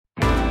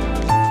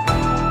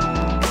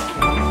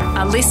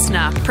A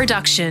listener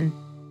production.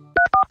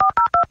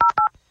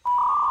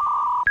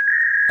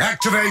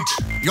 Activate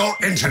your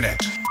internet.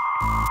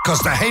 Because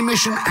the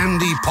Hamish and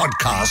Andy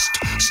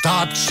podcast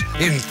starts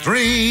in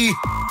 3,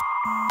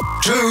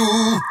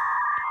 2...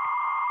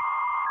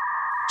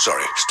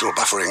 Sorry, still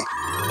buffering.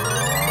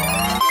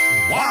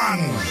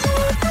 1.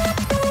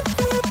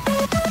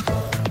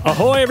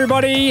 Ahoy,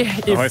 everybody.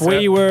 Ahoy, If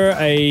we were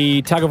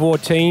a tug-of-war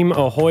team,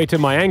 ahoy to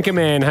my anchor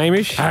man,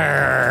 Hamish.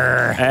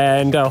 Arr.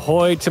 And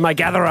ahoy to my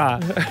gatherer,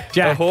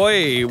 Jack.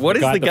 Ahoy. What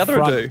does the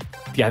gatherer do?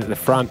 Yeah, at the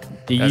front.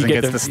 You Goes and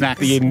get gets the snacks.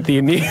 Goes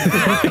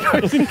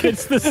and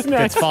gets the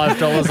snacks. Gets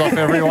 $5 off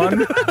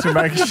everyone to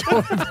make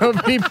sure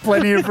there'll be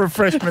plenty of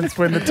refreshments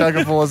when the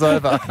tug-of-war's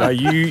over. No,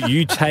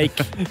 you take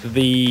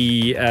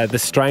the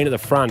strain at the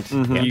front.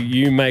 Mm-hmm.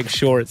 You make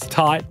sure it's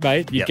tight,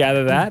 mate. You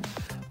gather that.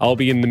 I'll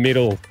be in the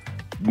middle,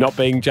 not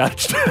being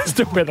judged as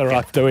to whether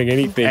I'm doing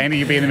anything. And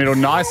you'll be in the middle,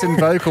 nice and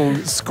vocal,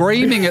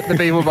 screaming at the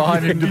people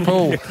behind him to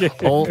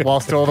pull,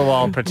 whilst all the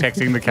while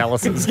protecting the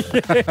calluses.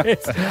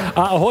 Yes.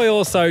 Ahoy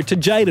also to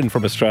Jaden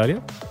from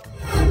Australia.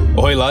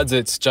 Ahoy lads,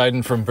 it's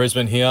Jaden from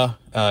Brisbane here.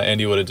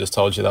 Andy would have just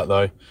told you that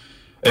though.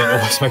 It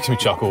always makes me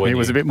chuckle when He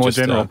was a bit more just,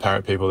 general.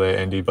 parrot people there,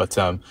 Andy. But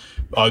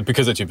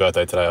because it's your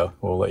birthday today,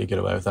 we'll let you get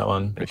away with that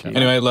one. Okay.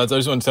 Anyway, lads, I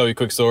just want to tell you a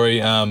quick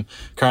story.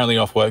 Currently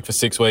off work for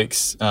 6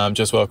 weeks.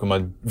 Just welcomed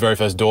my very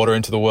first daughter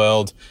into the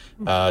world.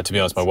 To be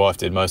honest, my wife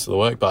did most of the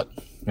work. But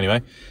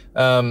anyway,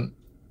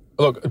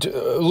 look,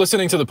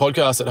 listening to the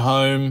podcast at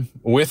home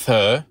with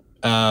her,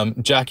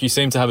 Jack, you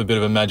seem to have a bit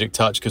of a magic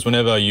touch because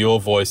whenever your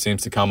voice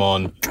seems to come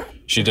on,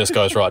 she just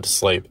goes right to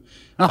sleep.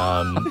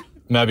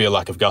 Maybe a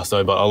lack of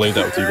gusto, but I'll leave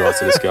that with you guys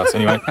to discuss.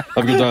 Anyway, have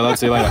a good day, lads.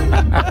 See you later.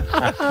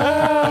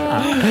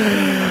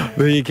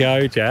 There you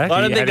go, Jack.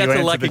 I don't How think do you that's a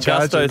answer lucky the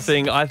gusto charges?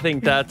 thing. I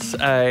think that's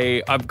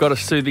I've got a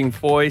soothing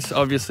voice,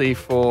 obviously,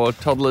 for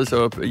toddlers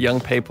or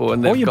young people,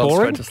 and they've you're gone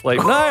boring. straight to sleep.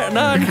 No,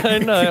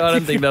 I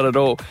don't think that at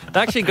all. They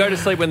actually go to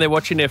sleep when they're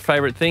watching their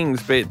favourite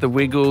things, be it The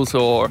Wiggles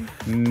or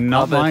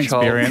Not other my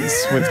child-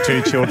 experience with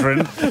 2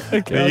 children.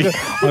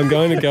 I'm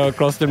going to go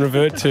across and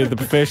revert to the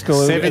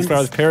professional as far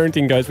as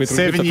parenting goes with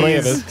the 3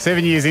 of us.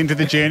 7 years into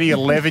the journey,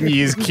 11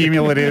 years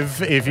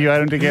cumulative. If you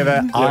add them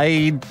together,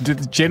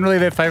 generally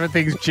their favourite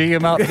things G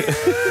them up.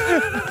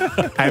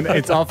 And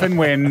it's often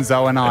when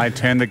Zoe and I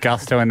turn the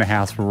gusto in the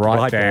house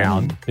right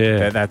down.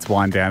 Yeah. That's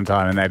wind down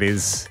time, and that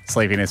is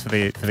sleepiness for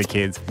the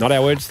kids. Not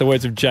our words, the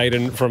words of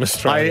Jaden from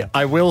Australia.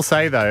 I will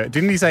say though,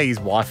 didn't he say his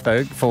wife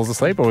though falls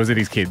asleep, or was it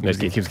his kid? No, his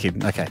kid. His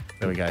kid. Okay,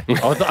 there we go.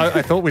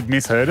 I thought we'd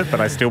misheard it, but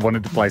I still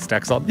wanted to play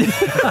stacks on.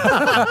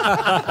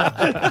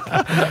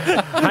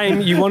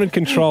 Hayne, you wanted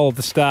control at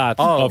the start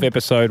of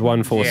episode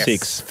 146.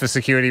 Yes, for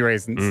security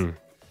reasons.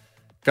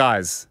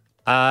 Guys,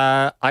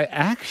 I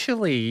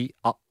actually,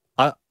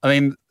 I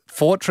mean,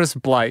 Fortress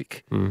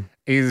Blake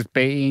is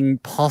being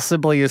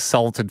possibly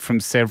assaulted from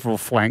several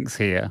flanks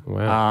here.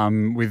 Wow.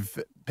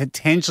 With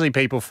potentially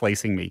people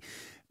fleecing me.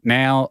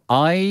 Now,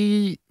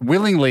 I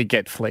willingly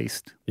get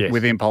fleeced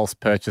with impulse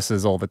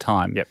purchases all the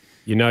time. Yep.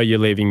 You know you're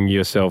leaving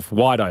yourself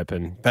wide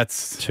open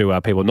That's to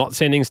people not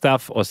sending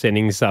stuff or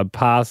sending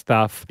subpar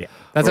stuff. Yeah,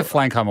 that's a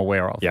flank I'm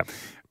aware of. Yep.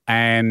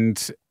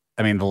 And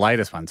I mean, the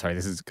latest one, sorry,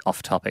 this is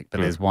off topic, but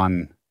there's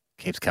one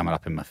keeps coming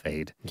up in my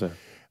feed. So-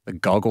 The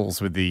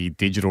goggles with the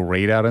digital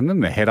readout in them,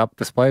 the head-up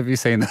display. Have you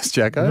seen those,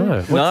 Jacko? No.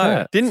 What's No,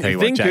 that? didn't Tell you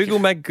what, Jack. Google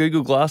make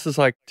Google glasses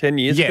like 10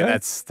 years ago? Yeah,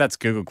 that's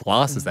Google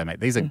Glasses they make.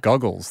 These are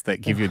goggles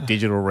that give you a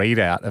digital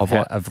readout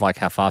of like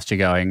how fast you're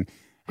going.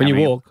 When how you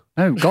many- walk?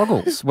 No,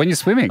 goggles. When you're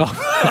swimming.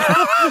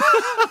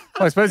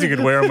 I suppose you could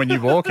wear them when you're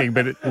walking,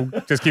 but it will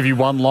just give you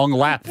one long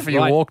lap for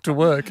your Right. walk to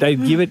work. They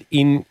give it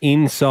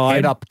inside.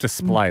 Head-up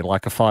display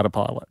like a fighter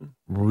pilot.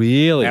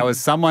 Really? Now, as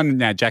someone,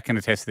 now Jack can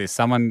attest to this,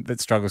 someone that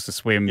struggles to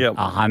swim Yep.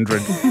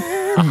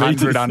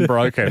 100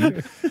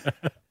 unbroken,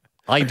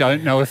 I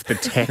don't know if the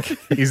tech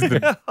is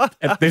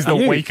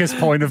the weakest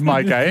point of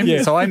my game.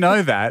 Yeah. So I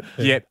know that,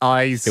 yet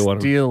I want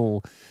 'em.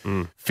 still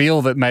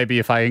feel that maybe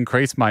if I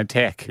increase my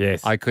tech,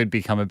 Yes. I could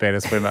become a better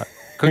swimmer.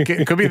 Could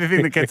be the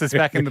thing that gets us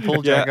back in the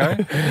pool,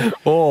 Jacko.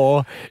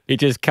 Or it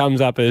just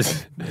comes up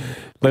as,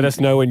 let us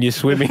know when you're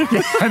swimming.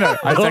 I know.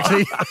 It's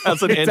actually,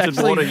 Hasn't it's entered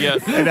actually- water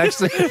yet. It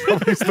actually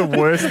probably is the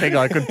worst thing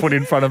I could put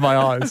in front of my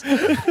eyes.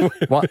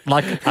 What,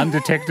 like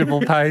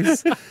undetectable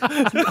pace,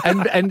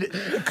 and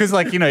because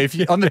like if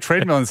you on the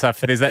treadmill and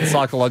stuff, there's that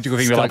psychological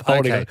thing. You're like,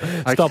 okay,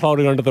 Stop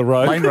holding onto the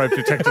rope. lane rope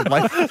detected.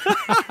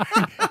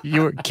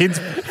 Your kids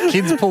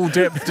pool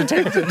depth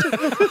detected.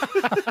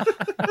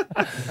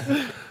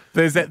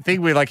 There's that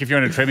thing where, like, if you're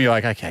on a treadmill, you're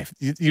like, okay,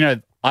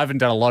 I haven't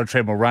done a lot of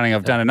treadmill running.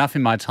 I've done enough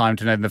in my time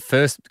to know the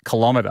first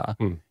kilometre,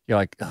 you're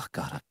like, oh,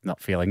 God, I'm not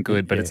feeling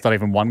good, but it's not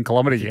even 1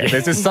 kilometre yet.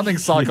 There's just something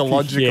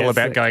psychological Yes.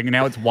 about going,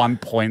 now it's 1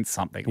 point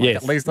something. Like, Yes.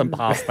 At least I'm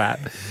past that.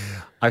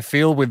 I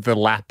feel with the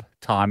lap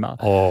timer.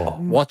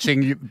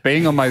 Watching you,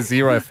 being on my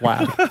zero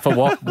flap for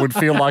what would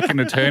feel like an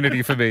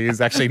eternity for me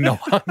is actually not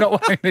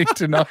what I need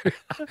to know.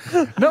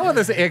 No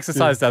other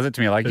exercise does it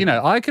to me. Like,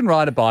 I can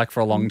ride a bike for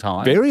a long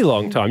time. Very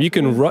long time. You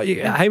can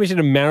Hamish did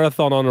a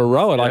marathon on a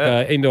rower, like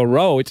an indoor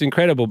row. It's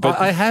incredible. But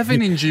I have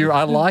an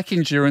I like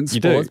endurance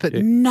sports, but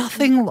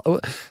nothing.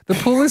 The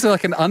pool is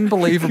like an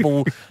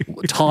unbelievable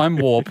time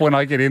warp when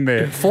I get in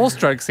there. 4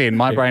 strokes in,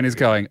 my brain is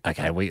going,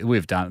 okay,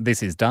 we've done.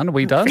 This is done. Are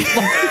we done?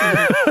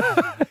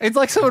 It's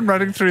like someone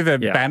running through the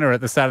banner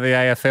at the start of the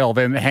AFL,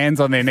 then hands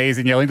on their knees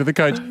and yelling to the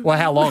coach, well,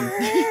 how long?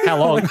 How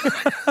long?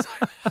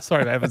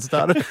 Sorry, they haven't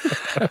started.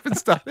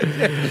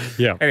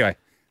 Yeah. Anyway,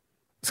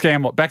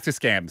 back to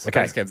scams.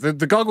 Okay. Scams.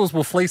 The goggles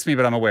will fleece me,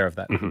 but I'm aware of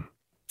that. Mm-hmm.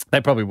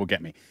 They probably will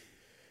get me.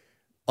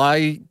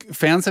 I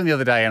found some the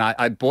other day, and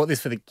I bought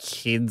this for the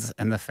kids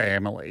and the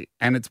family,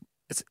 and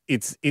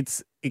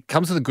it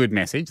comes with a good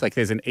message. Like,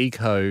 there's an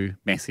eco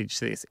message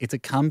to this. It's a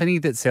company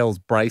that sells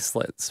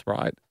bracelets,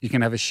 right? You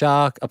can have a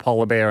shark, a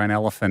polar bear, an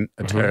elephant,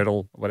 a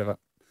turtle, whatever. I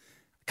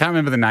can't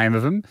remember the name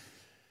of them,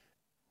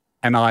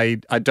 and I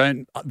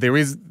know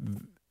there's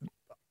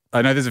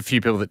a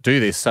few people that do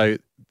this. So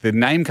the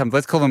name comes.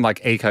 Let's call them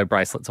like eco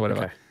bracelets or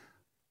whatever. Okay.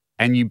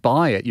 And you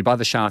buy it. You buy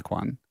the shark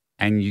one.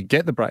 And you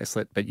get the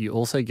bracelet, but you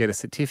also get a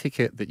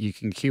certificate that you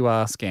can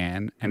QR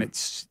scan, and it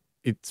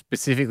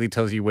specifically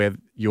tells you where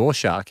your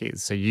shark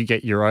is. So you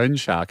get your own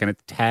shark, and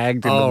it's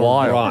tagged in the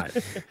wild. Right.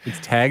 It's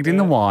tagged in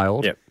the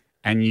wild,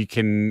 and you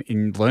can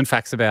learn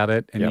facts about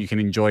it, and you can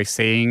enjoy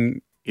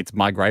seeing its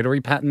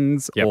migratory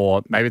patterns,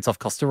 or maybe it's off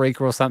Costa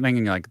Rica or something,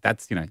 and you're like,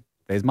 that's,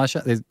 there's my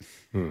shark. There's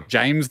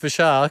James the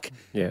shark.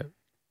 Yeah.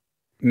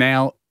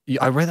 Now,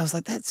 I read, I was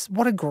like,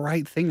 what a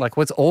great thing. Like,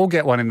 let's all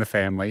get one in the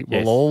family.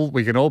 Yes.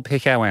 We can all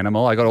pick our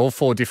animal. I got all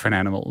 4 different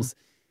animals.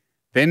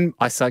 Then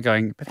I start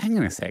going, but hang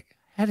on a sec.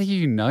 How do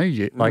you know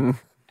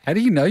how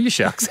do you know your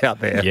shark's out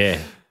there? Yeah.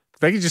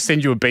 They could just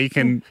send you a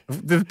beacon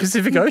of the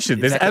Pacific Ocean.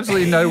 There's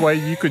absolutely no way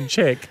you could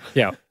check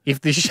if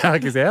this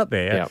shark is out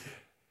there. Yeah.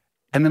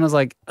 And then I was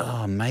like,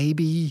 oh,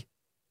 maybe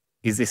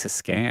is this a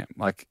scam?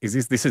 Like,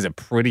 this is a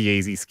pretty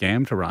easy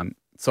scam to run.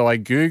 So I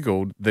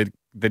Googled the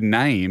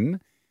name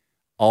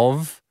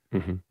of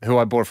who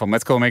I bought it from.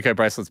 Let's call them eco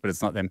bracelets, but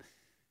it's not them.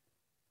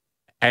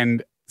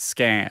 And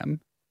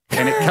scam.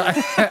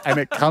 And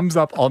it comes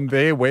up on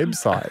their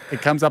website.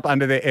 It comes up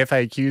under their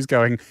FAQs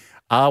going,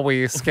 are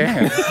we a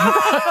scam?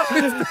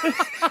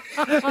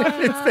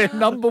 It's their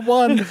number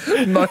one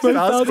most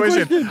asked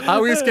question.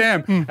 Are we a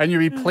scam? And you'll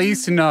be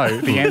pleased to know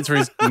the answer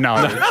is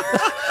no.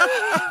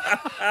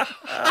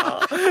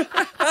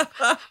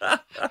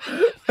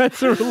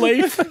 That's a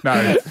relief.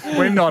 No,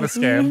 we're not a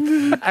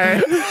scam.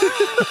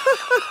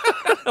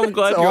 I'm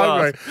glad you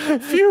asked.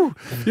 Phew.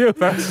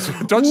 That's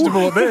dodged a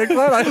bullet there.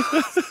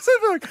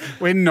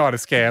 We're not a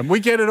scam. We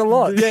get it a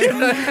lot.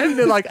 And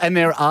they're like, and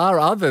there are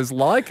others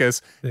like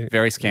us,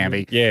 very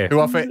scammy, who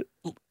offer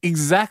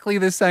exactly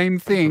the same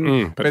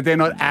thing, but they're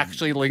not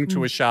actually linked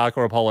to a shark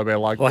or a polar bear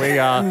like we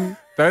are.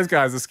 Those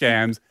guys are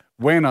scams.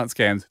 We're not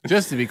scams.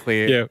 Just to be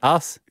clear,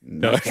 us,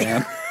 no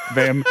scam.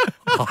 Them,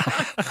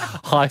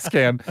 high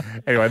scam.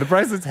 Anyway, the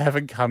bracelets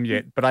haven't come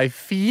yet, but I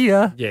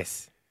fear.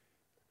 Yes.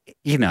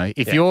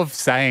 If your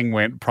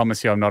saying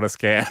promise you I'm not a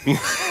scam.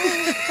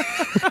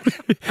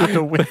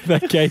 They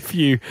gave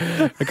you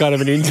a kind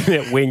of an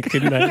internet wink,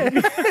 didn't they?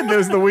 There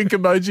was the wink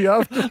emoji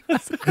after.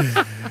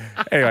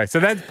 Anyway, so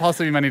that's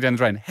possibly money down the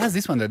drain. How's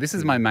this one, though? This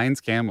is my main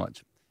scam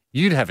watch.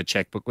 You'd have a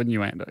checkbook, wouldn't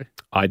you, Ando?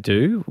 I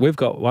do. We've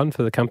got one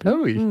for the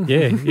company. Oh,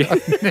 yeah.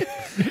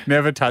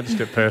 Never touched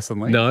it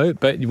personally. No,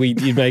 but we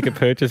did make a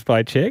purchase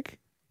by check.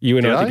 You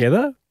and I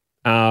together.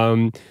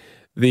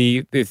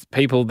 There's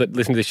people that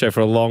listen to this show for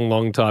a long,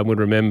 long time would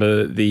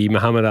remember the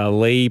Muhammad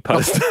Ali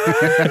poster.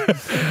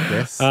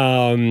 Yes.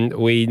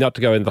 Not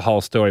to go into the whole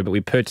story, but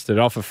we purchased it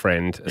off a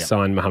friend, a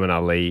signed Muhammad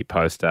Ali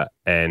poster,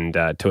 and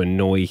to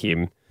annoy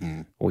him,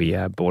 we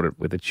bought it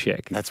with a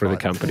check for the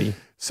company.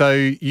 So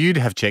you'd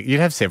have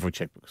several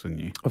checkbooks,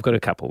 wouldn't you? I've got a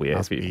couple, yeah.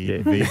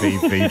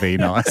 VV,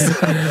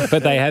 nice.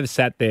 But they have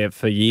sat there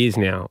for years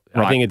now.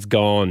 Right. I think it's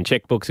gone.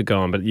 Checkbooks are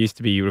gone, but it used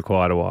to be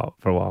required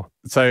for a while.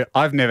 So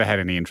I've never had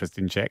any interest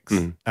in checks.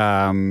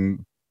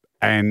 And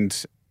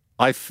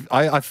I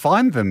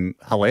find them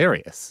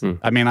hilarious.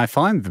 I mean, I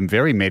find them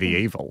very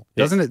medieval.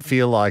 Yes. Doesn't it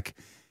feel like,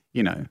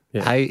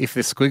 hey, if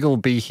the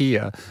squiggle be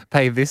here,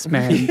 pay this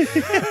man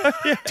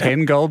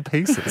 10 gold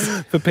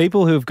pieces. For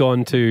people who've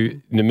gone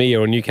to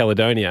Namibia or New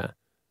Caledonia,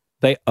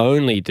 they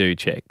only do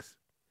checks.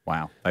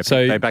 Wow.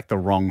 They backed the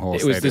wrong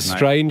horse. It was the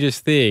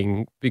strangest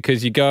thing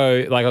because you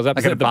go, like I was up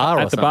at the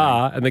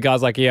bar and the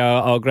guy's like,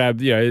 I'll grab,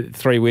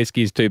 3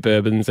 whiskeys, 2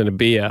 bourbons and a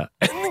beer.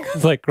 And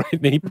it's like, great.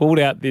 And then he pulled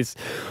out this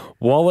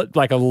wallet,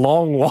 like a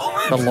long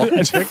wallet,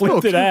 and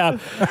flipped it out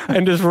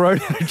and just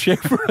wrote out a check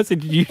for us.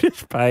 And did you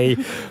just pay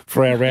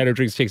for our round of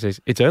drinks checks?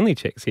 It's only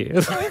checks here.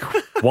 It's like,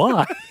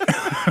 why?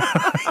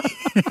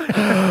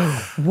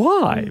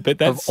 Why? But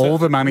that's of all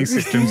the money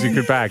systems you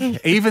could back,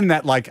 even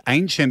that like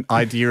ancient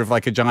idea of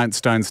like a giant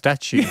stone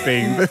statue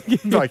being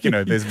like,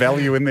 there's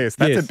value in this.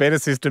 That's a better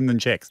system than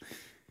checks.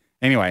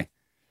 Anyway,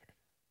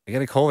 I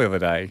get a call the other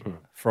day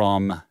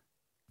from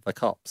the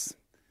cops.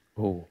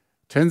 Oh.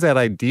 Turns out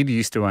I did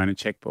used to own a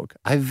checkbook.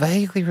 I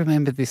vaguely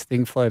remember this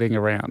thing floating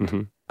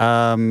around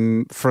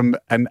from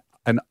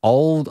an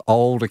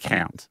old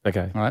account.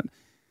 Okay. Right.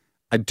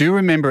 I do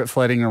remember it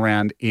floating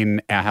around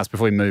in our house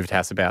before we moved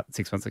house about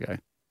 6 months ago.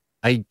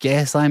 I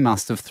guess I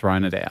must have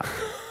thrown it out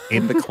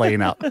in the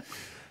cleanup.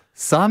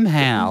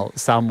 Somehow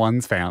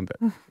someone's found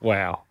it.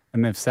 Wow.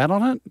 And they've sat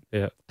on it.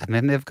 Yeah. And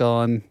then they've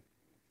gone,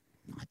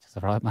 I just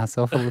write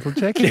myself a little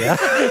check here.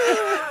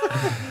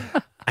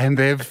 And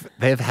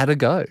they've had a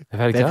go.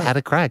 They've had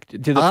a crack.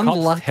 Do the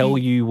cops tell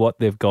you what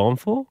they've gone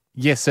for?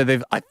 Yes. So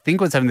I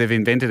think what's happened, they've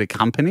invented a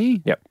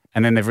company. Yep.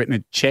 And then they've written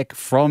a check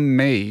from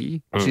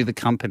me to the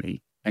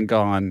company and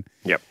gone.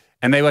 Yep.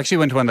 And they actually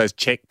went to one of those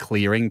check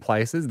clearing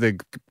places. The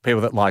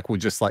people that will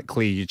just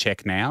clear your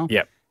check now.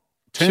 Yep.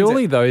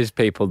 Surely those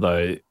people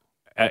though,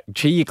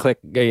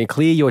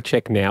 clear your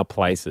check now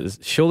places.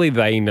 Surely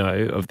they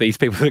know of these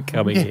people that are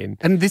coming in.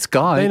 And this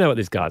guy, they know what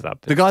this guy's up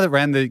to. The guy that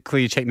ran the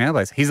clear your check now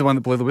place, he's the one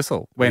that blew the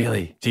whistle. Went,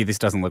 really? Gee, this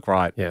doesn't look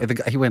right. Yeah.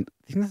 He went,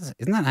 isn't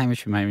that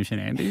Hamish from Hamish and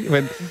Andy? He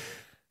went,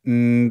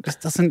 this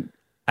doesn't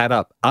add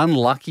up.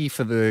 Unlucky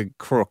for the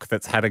crook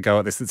that's had a go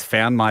at this, that's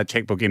found my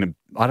checkbook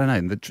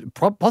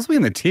possibly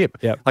in the tip.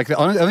 Yep. Like the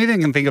only thing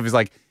I can think of is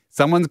like,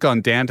 someone's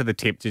gone down to the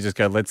tip to just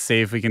go, let's see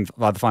if we can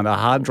either find a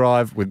hard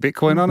drive with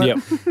Bitcoin on it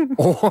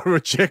or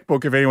a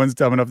checkbook if anyone's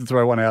dumb enough to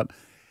throw one out.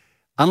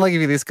 Unlucky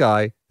for this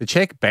guy, the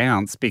check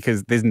bounced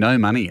because there's no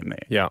money in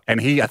there. Yeah. And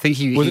I think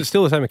Was it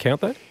still the same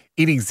account though?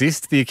 It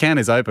exists. The account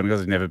is open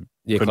because it never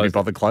couldn't be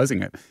bothered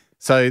closing it.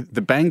 So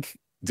the bank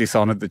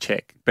dishonoured the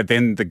check. But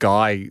then the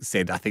guy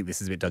said, I think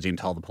this is a bit dodgy, and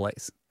told the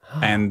police.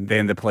 And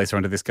then the police are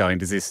onto this going,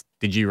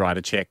 did you write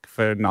a check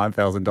for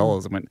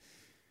 $9,000? And went,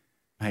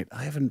 mate,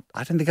 I don't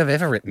think I've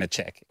ever written a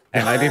check.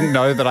 And I didn't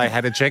know that I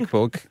had a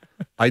checkbook.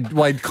 I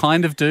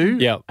kind of do.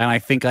 Yeah. And I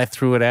think I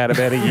threw it out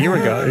about a year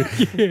ago.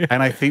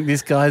 And I think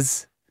this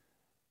guy's,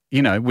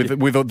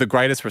 with the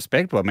greatest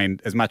respect, well, I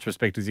mean, as much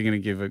respect as you're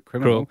going to give a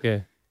criminal. Cool. Yeah.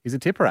 He's a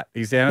tip rat.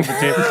 He's down at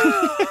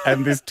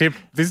the tip.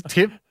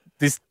 And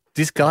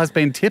this guy's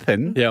been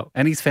tipping. Yeah.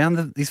 And he's found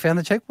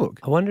the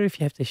checkbook. I wonder if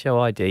you have to show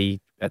ID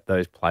at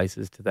those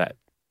places to that.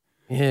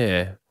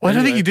 Yeah. Well, I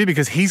don't think you do,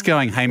 because he's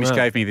going, Hamish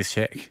gave me this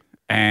check.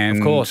 And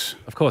of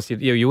course,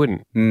 you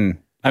wouldn't.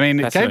 I mean,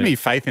 it gave me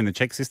faith in the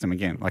check system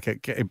again. Like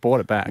it brought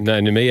it back. No,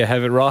 Namiya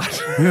have it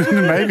right.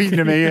 Maybe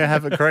Namiya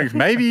have it correct.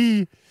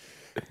 Maybe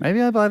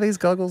I buy these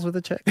goggles with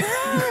a check.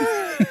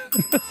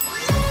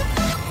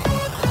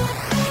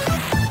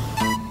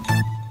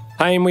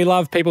 Hey, and we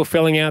love people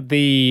filling out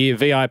the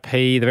VIP,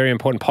 the very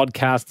important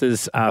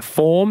podcasters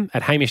form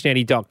at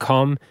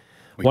hamishandy.com.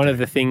 One of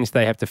the things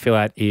they have to fill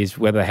out is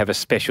whether they have a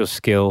special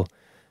skill.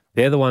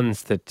 They're the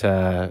ones that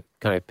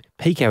kind of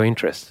pique our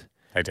interest.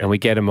 They do. And we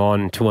get them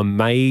on to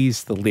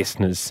amaze the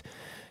listeners.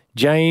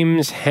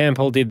 James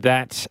Hampel did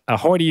that.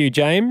 Ahoy to you,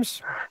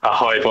 James.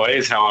 Ahoy,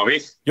 boys. How are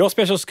we? Your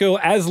special skill,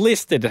 as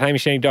listed at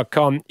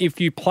hamishandy.com, if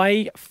you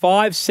play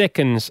 5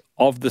 seconds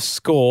of the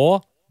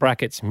score,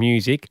 brackets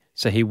music,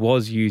 so he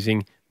was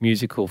using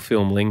musical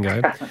film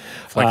lingo.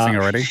 Flexing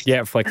already?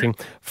 Yeah, flexing.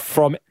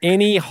 From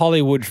any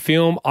Hollywood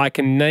film, I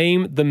can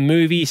name the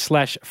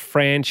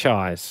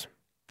movie/franchise.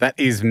 That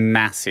is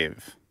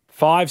massive.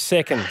 5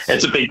 seconds.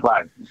 It's a big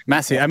play.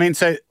 Massive. I mean,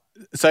 so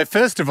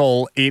first of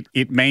all,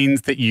 it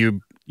means that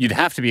you'd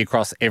have to be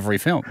across every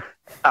film.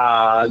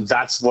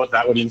 That's what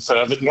that would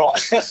infer, but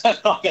not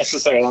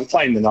necessarily. I'm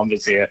playing the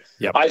numbers here.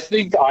 Yep. I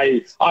think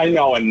I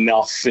know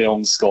enough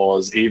film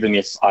scores, even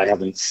if I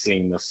haven't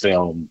seen the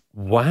film.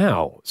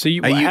 Wow. So are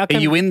you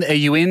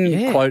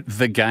in quote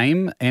the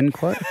game end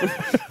quote?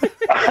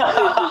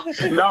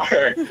 No,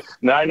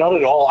 not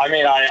at all. I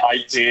mean,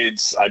 I did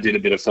a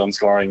bit of film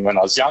scoring when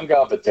I was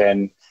younger, but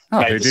then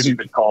made the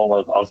stupid call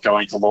of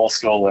going to law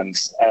school, and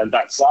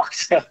that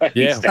sucked.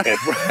 Yeah.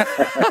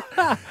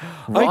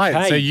 Right.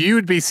 Okay. So you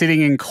would be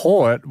sitting in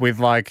court with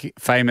like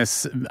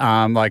famous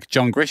like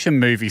John Grisham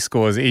movie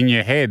scores in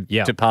your head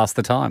to pass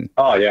the time.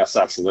 Oh yes,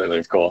 absolutely,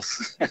 of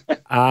course.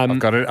 I've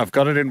got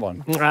it in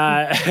one.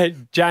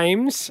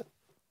 James,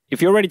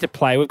 if you're ready to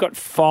play, we've got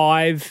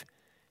 5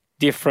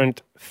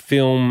 different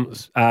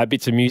films,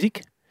 bits of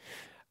music.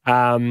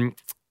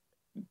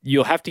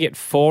 You'll have to get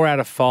 4 out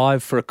of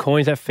 5 for a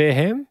coin. Is that fair,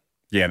 Ham?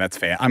 Yeah, that's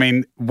fair. I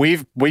mean, we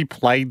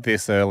played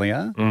this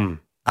earlier,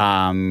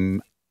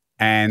 and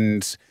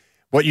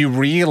what you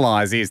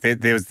realise is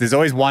there's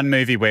always one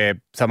movie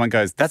where someone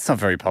goes, "That's not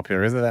very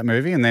popular, is it, that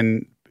movie?" And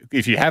then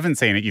if you haven't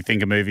seen it, you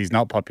think a movie's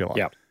not popular.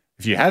 Yep.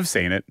 If you have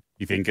seen it,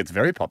 you think it's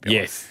very popular.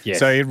 Yes.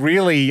 So it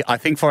really, I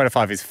think 4 out of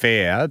 5 is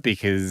fair,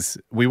 because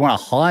we want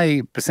a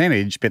high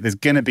percentage, but there's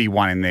going to be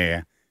one in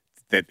there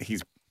that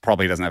he's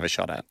probably doesn't have a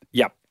shot at.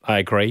 Yep, I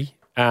agree.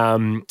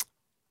 Haim,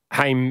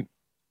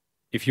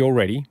 if you're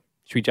ready,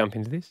 should we jump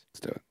into this? Let's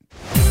do it.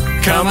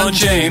 Come on,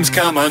 James,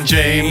 come on,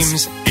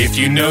 James. If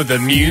you know the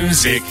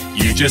music,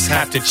 you just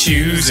have to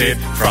choose it.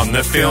 From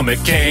the film it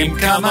came.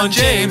 Come on,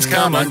 James,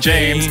 come on,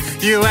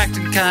 James. You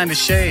acting kind of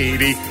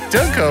shady.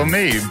 Don't call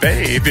me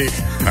baby.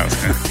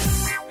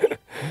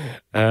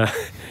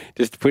 Just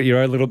Just put your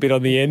own little bit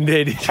on the end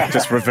there.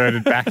 Just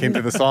reverted back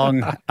into the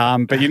song.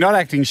 But you're not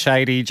acting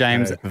shady,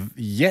 James,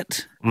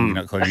 yet. You're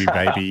not calling me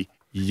baby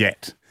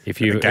yet.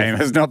 The game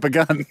has not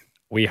begun.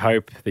 We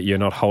hope that you're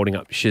not holding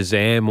up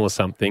Shazam or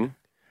something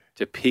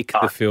to pick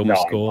the film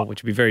score,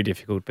 which would be very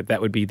difficult, but that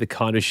would be the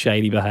kind of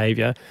shady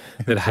behaviour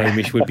that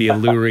Hamish would be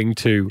alluring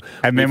to.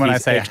 And then when I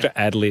say extra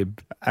ad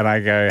lib, and I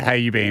go, "Hey, are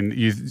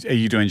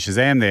you doing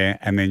Shazam there?"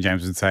 And then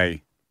James would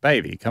say,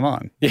 "Baby, come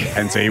on,"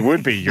 and so he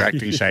would be, "You're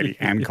acting shady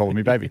and calling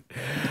me baby."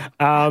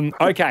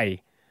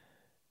 Okay,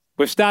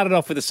 we've started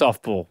off with a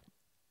softball.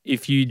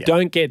 If you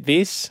don't get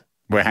this,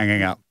 we're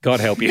hanging up. God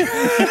help you.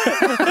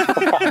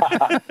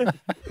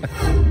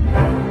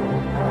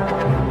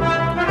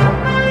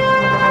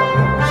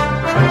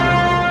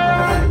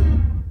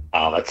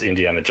 Oh, that's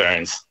Indiana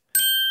Jones.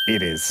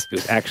 It is. It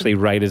was actually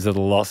Raiders of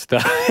the Lost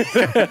Ark.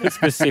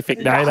 Specific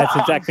name. That's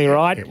exactly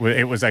right.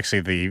 It was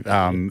actually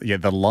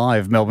the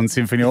live Melbourne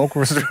Symphony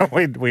Orchestra.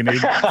 we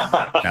need.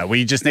 No,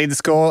 we just need the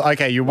score.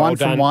 Okay, you're one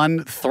from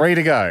one, 3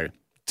 to go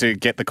to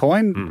get the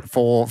coin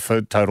for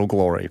total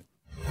glory.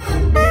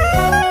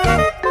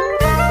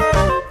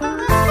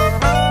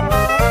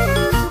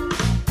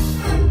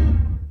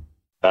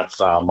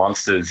 That's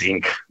Monsters,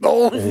 Inc.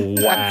 Oh, wow.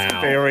 That's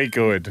very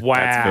good. Wow.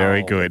 That's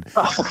very good.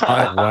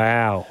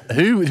 Wow.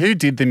 Who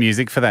did the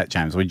music for that,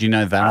 James? Would you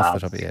know that off the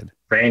top of your head?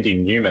 Randy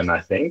Newman,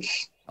 I think.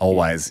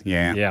 Always,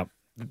 yeah. Yeah,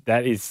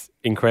 that is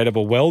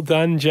incredible. Well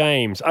done,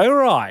 James. All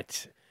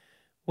right.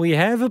 We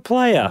have a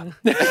player.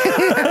 This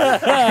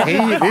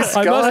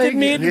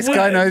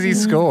guy knows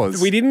his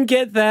scores. We didn't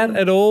get that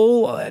at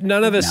all.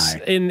 None of us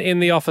in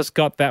the office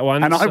got that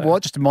one. And I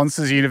watched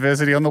Monsters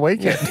University on the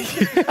weekend.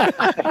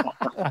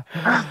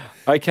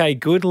 Okay,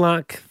 good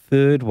luck.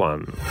 Third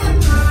one.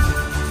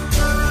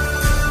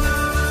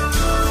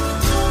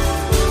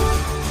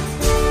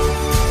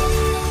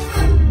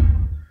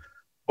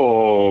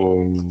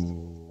 Oh,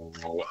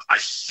 I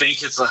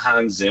think it's a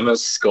Hans Zimmer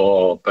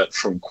score, but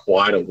from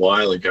quite a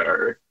while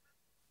ago.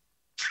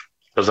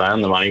 Was I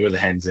on the money with the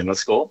Hans Zimmer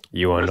score?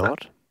 You are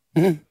not.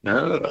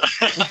 No.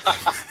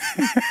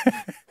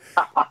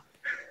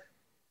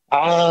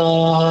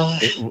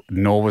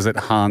 Nor was it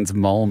Hans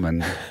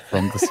Moleman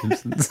from The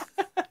Simpsons.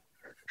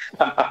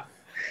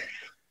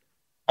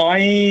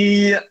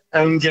 I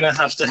am going to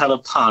have a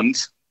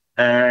punt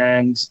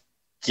and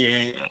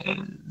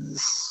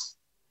guess.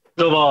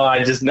 Well,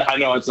 I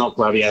know it's not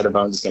Gladiator, but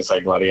I'm just going to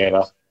say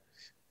Gladiator.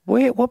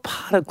 What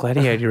part of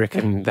Gladiator do you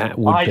reckon that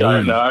would be? I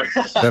don't know.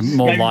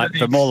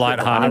 The more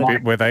lighthearted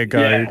bit where they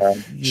go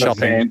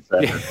shopping.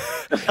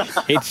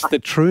 It's the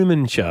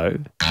Truman Show.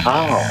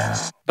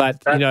 Oh.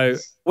 But,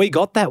 we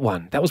got that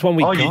one. That was one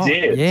we got. Oh, you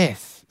did?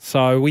 Yes.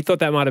 So we thought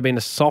that might have been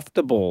a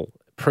softer ball.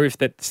 Proof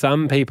that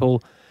some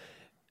people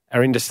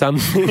are into some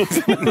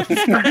things,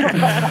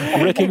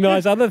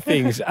 recognise other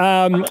things.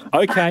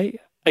 Okay.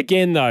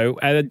 Again, though,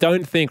 I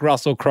don't think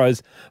Russell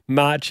Crowe's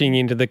marching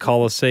into the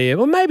Coliseum.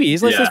 Well, maybe he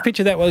is. Let's just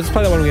picture that. Let's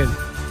play that one again.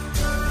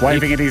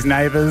 Waving at his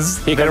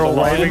neighbours. They're all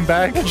waving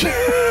back.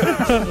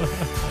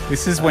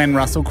 This is when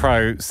Russell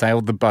Crowe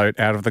sailed the boat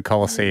out of the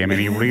Coliseum and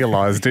he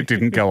realised it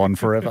didn't go on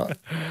forever.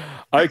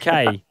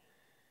 Okay.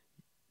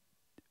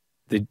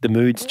 The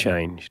mood's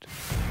changed.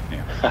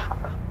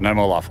 Yeah. No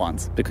more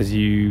lifelines. Because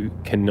you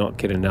cannot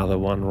get another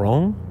one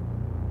wrong.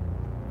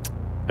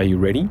 Are you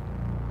ready?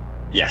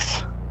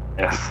 Yes.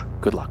 Yes.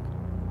 Good luck.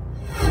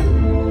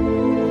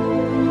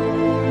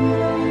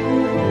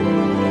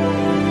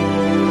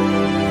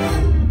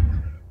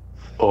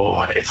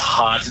 Oh, it's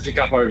hard to pick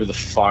up over the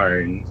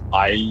phone.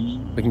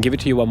 We can give it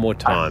to you one more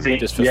time,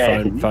 just for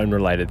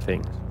phone-related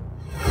things.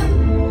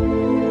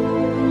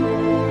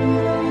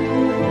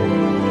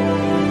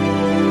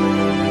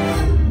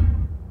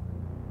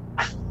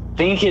 I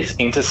think it's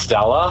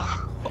Interstellar.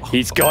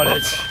 He's got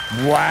it.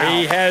 Wow.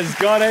 He has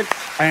got it.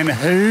 And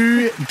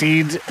who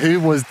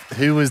was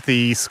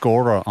the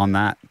scorer on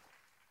that?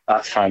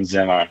 That's Hans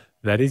Zimmer.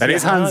 That is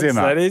Hans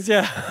Zimmer. That is,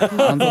 yeah. Hans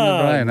on the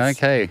brain.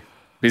 Okay.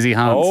 Busy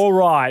Hans. All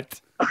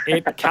right.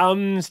 It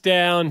comes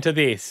down to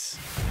this.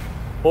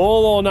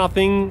 All or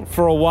nothing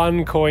for a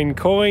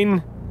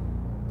one-coin.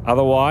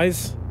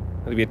 Otherwise,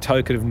 it'll be a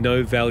token of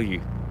no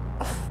value.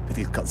 But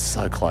he's got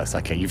so close.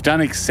 Okay, you've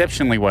done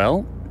exceptionally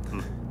well.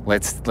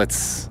 Let's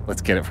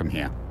get it from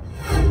here.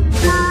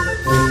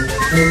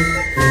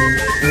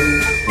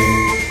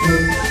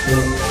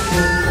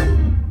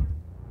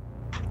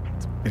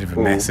 It's a bit of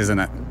a mess, isn't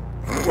it?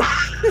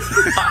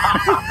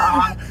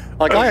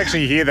 Like, I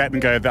actually hear that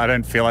and go, I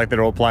don't feel like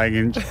they're all playing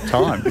in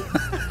time.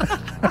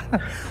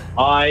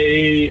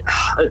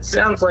 It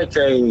sounds like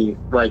a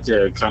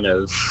kind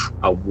of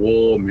a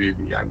war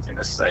movie, I'm going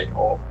to say,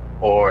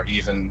 or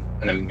even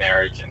an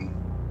American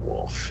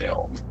war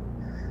film.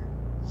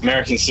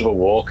 American Civil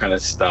War kind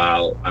of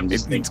style.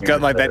 It's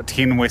got like that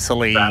tin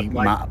whistly.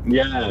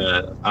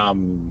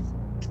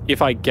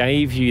 If I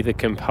gave you the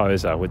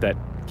composer, would that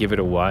give it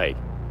away?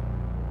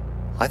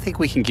 I think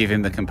we can give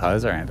him the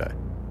composer, Ando.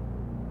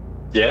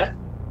 Yeah.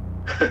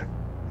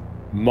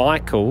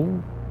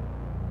 Michael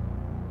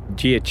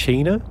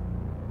Giacchino.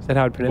 Is that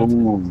how I'd pronounce it?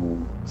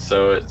 Ooh,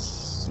 so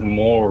it's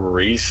more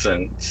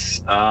recent.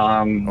 He's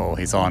on.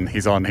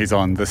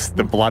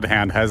 The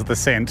bloodhound has the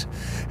scent.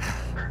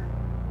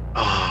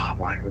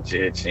 Michael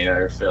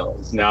Giacchino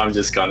films. Now I'm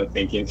just kind of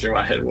thinking through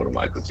my head, what are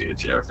Michael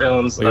Giacchino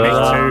films?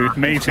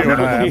 Me too.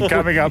 And I'm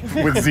coming up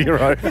with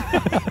 0.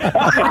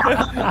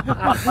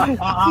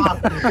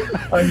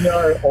 I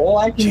know. All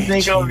I can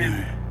think of.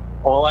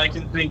 Well,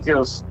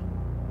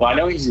 I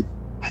know he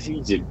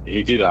did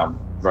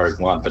Rogue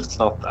One, but it's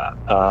not that.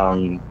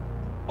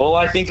 All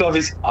I think of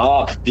is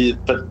Up,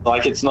 but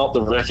like it's not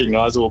the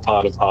recognizable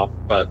part of Up.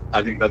 But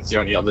I think that's the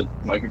only other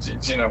Michael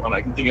Giacchino one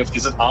I can think of.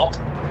 Is it Up?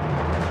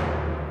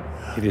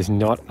 It is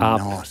not Up.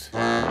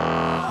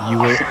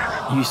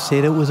 You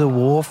said it was a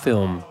war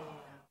film.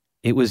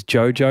 It was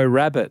Jojo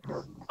Rabbit.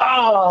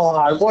 Oh,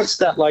 I watched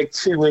that like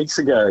 2 weeks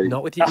ago.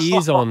 Not with your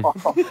ears on.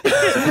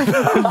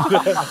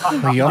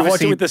 You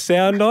watch it with the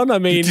sound on? I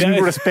mean, you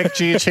didn't respect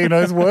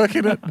Giacchino's work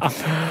in it.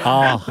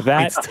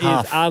 That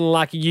is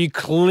unlucky. You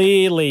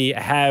clearly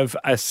have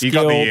a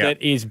skill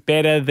that is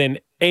better than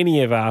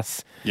any of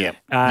us. Yeah,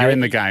 you're in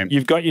the game.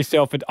 You've got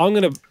yourself. I'm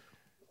going to.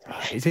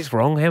 Is this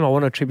wrong, Ham? I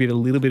want to attribute a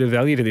little bit of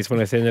value to this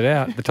when I send it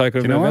out. The token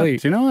of no value.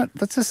 Do you know what?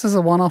 Let's just as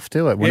a one-off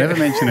do it. We'll never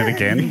mention it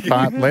again.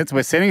 But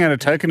we're sending out a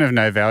token of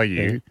no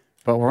value.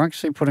 But we're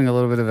actually putting a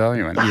little bit of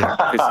value in it. Yeah,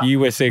 because you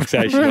were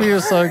sensational.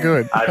 You're so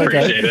good. I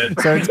appreciate it.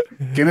 So it's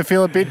going to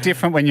feel a bit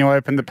different when you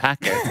open the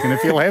packet. It's going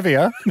to feel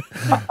heavier.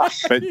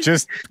 But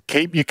just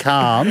keep you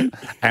calm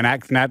and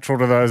act natural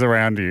to those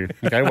around you.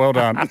 Okay, well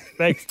done.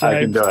 Thanks, James.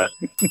 I can do it.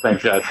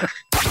 Thanks, guys.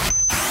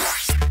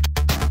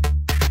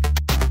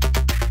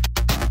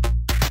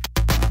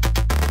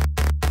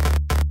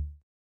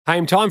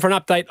 Haim, time for an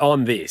update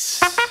on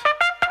this.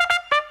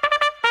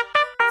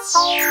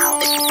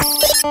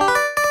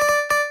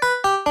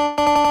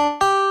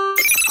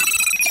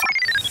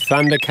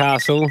 Thunder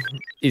Castle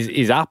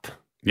is up.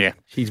 Yeah.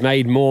 She's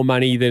made more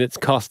money than it's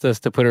cost us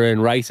to put her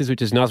in races,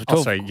 which is nice.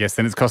 Yes,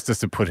 then it's cost us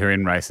to put her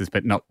in races,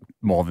 but not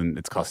more than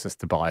it's cost us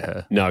to buy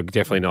her. No,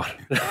 definitely not.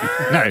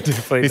 No,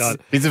 definitely not.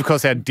 This is, of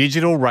course, our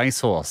digital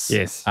racehorse.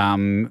 Yes.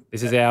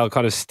 This is our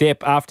kind of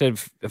step after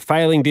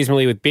failing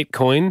dismally with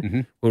Bitcoin.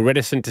 Mm-hmm. We're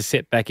reticent to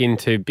set back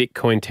into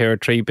Bitcoin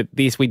territory, but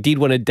we did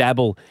want to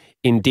dabble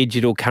in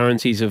digital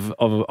currencies of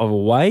a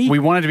way. We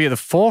wanted to be at the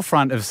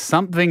forefront of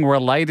something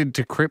related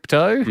to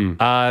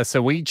crypto.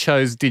 So we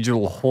chose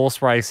digital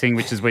horse racing,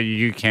 which is where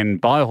you can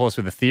buy a horse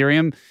with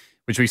Ethereum,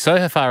 which we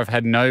so far have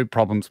had no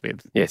problems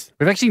with. Yes.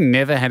 We've actually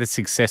never had a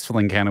successful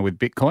encounter with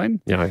Bitcoin.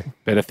 No,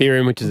 but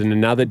Ethereum, which is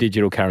another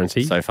digital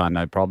currency. So far,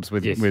 no problems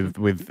with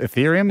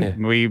Ethereum. Yeah.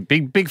 We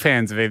big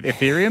fans of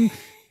Ethereum,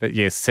 but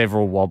yes,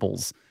 several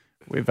wobbles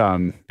with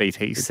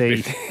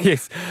BTC.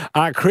 Yes.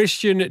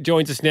 Christian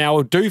joins us now,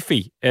 or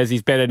Doofy, as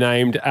he's better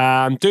named.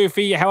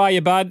 Doofy, how are you,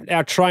 bud?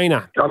 Our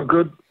trainer. I'm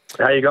good.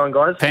 How you going,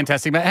 guys?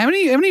 Fantastic, mate. How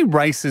many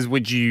races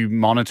would you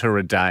monitor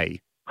a day?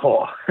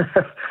 Couple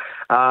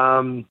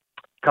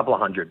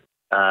of hundred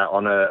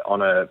on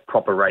a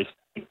proper race.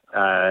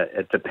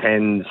 It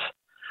depends.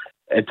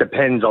 It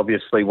depends,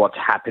 obviously, what's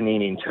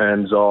happening in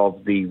terms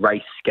of the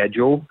race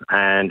schedule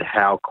and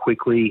how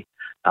quickly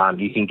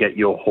you can get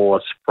your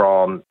horse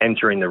from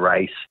entering the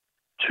race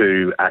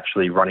to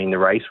actually running the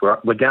race.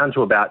 We're down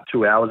to about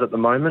 2 hours at the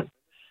moment.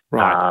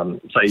 Right.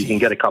 So you can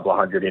get a couple of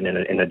hundred in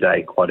a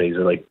day quite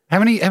easily. How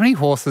many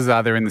horses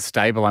are there in the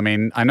stable? I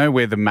mean, I know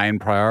we're the main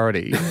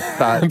priority,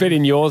 but but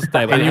in your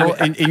stable,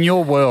 in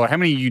your world, how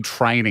many are you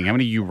training? How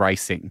many are you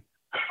racing?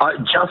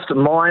 Just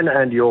mine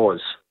and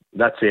yours.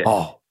 That's it.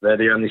 Oh, they're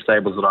the only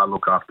stables that I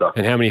look after.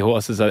 And how many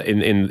horses are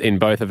in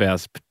both of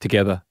ours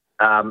together?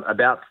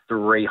 About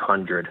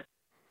 300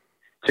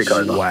 to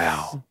go.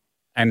 Wow.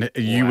 And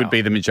you would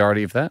be the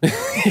majority of that?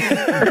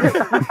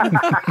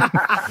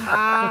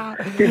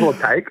 Give or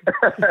take.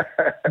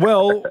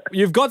 Well,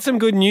 you've got some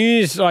good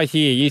news, I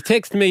hear. You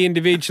text me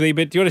individually,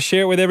 but do you want to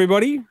share it with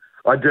everybody?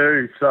 I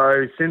do.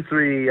 So since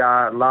we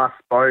last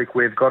spoke,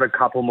 we've got a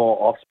couple more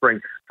offspring.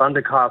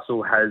 Thunder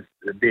Castle has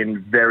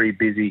been very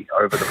busy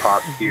over the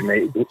past few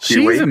weeks.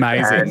 She's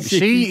amazing.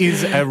 She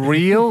is a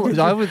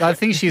real, I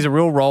think she's a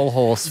real role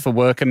horse for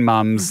working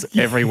mums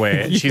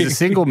everywhere. She's a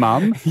single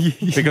mum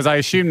because I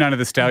assume none of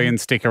the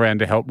stallions stick around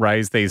to help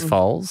raise these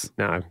foals.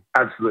 No.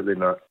 Absolutely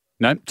not.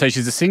 No. So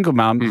she's a single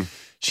mum.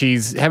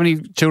 She's, how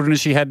many children has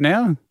she had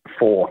now?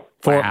 4.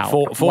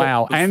 Wow.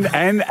 Wow.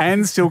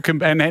 And still,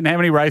 and how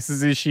many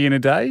races is she in a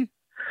day?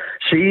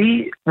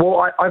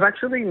 I've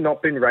actually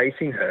not been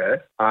racing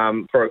her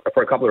for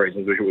a couple of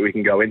reasons, which we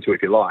can go into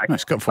if you like.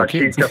 She's got 4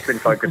 kids. She's just been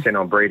focusing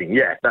on breeding.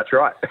 Yeah, that's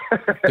right.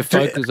 The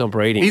focus on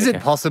breeding. Is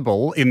it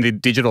possible in the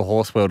digital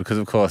horse world, because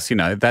of course, you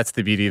know, that's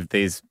the beauty of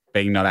these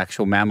being not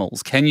actual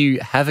mammals, can you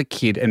have a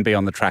kid and be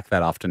on the track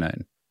that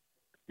afternoon?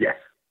 Yes.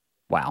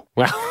 Wow.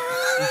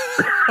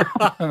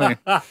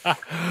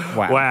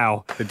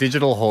 Wow. The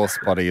digital horse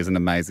body is an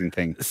amazing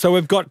thing. So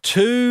we've got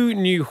 2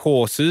 new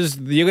horses.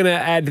 You're going to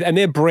add, and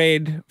they're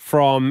bred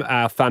from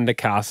Thunder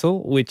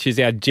Castle, which is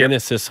our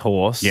Genesis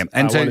horse. Yep.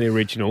 And one of the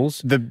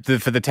originals. For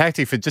the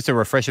tactic, for just to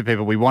refresh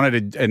people, we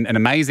wanted an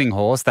amazing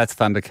horse. That's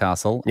Thunder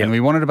Castle. Yep. And we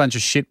wanted a bunch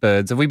of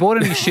shitbirds. Have we bought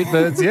any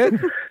shitbirds yet?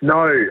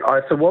 No.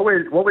 So what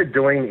we're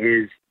doing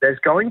is there's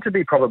going to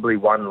be probably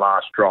one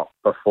last drop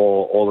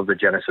before all of the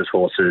Genesis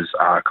horses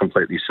are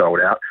completely sold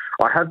out.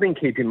 I have been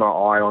keeping my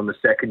eye on the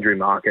secondary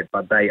market,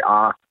 but they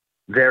are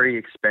very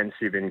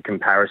expensive in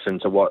comparison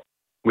to what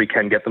we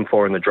can get them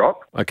for in the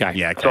drop. Okay.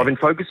 Yeah. Okay. So I've been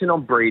focusing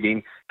on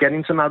breeding,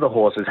 getting some other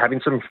horses,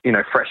 having some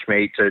fresh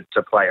meat to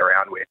play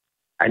around with,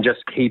 and just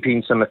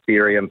keeping some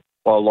Ethereum,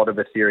 or a lot of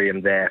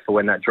Ethereum there for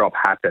when that drop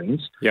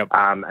happens. Yep.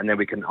 And then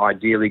we can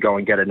ideally go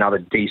and get another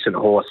decent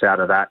horse out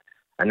of that.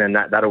 And then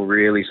that'll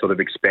really sort of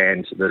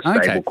expand the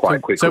stable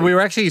quite quickly. So we were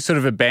actually sort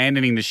of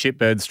abandoning the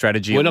shitbird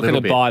strategy. We're not going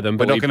to buy them.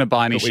 We're not going to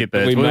buy any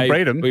shitbirds. We'll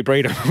breed them. We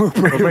breed them.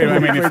 I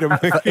mean,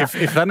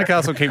 if Thunder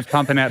Castle keeps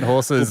pumping out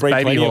horses,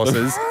 baby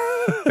horses,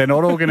 they're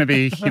not all going to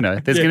be,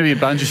 there's going to be a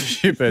bunch of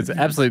shitbirds,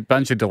 absolute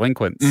bunch of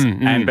delinquents.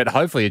 But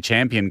hopefully a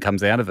champion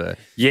comes out of her.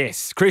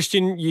 Yes.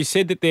 Christian, you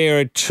said that there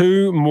are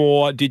 2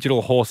 more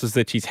digital horses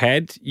that she's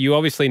had. You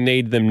obviously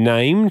need them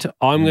named.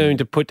 I'm going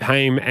to put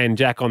Hame and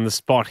Jack on the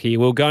spot here.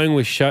 We're going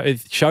with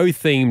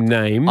show-themed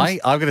names.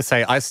 I've got to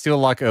say, I still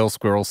like Earl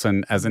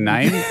Squirrelson as a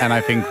name, and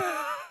I think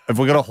have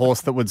we got a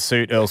horse that would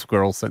suit Earl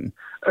Squirrelson?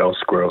 Earl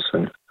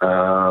Squirrelson.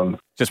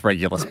 Just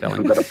regular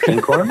spelling. We've got a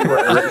pink one.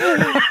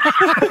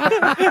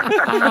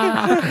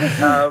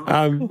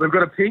 We've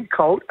got a pink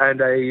colt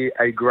and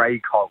a grey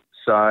colt.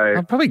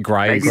 So probably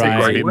grey. Seems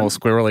a bit more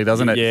squirrely,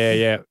 doesn't it?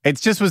 Yeah. It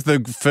just was the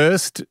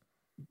first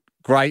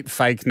great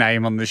fake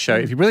name on the show.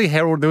 If you really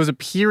herald, there was a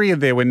period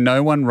there when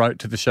no one wrote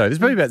to the show. This is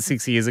probably about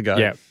 6 years ago.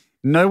 Yeah.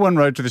 No one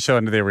wrote to the show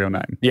under their real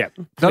name. Yeah.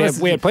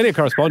 We had plenty of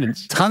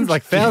correspondence.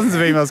 Thousands of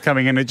emails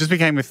coming in. It just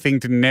became a thing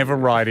to never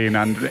write in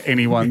under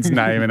anyone's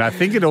name. And I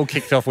think it all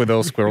kicked off with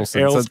Earl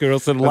Squirrelson.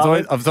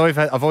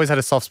 I've always had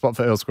a soft spot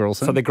for Earl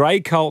Squirrelson. So the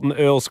Grey Colt and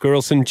Earl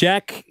Squirrelson.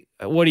 Jack,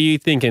 what are you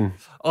thinking?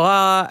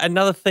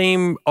 Another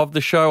theme of the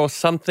show or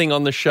something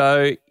on the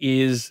show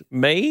is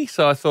me.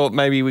 So I thought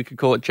maybe we could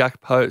call it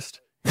Jack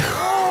Post.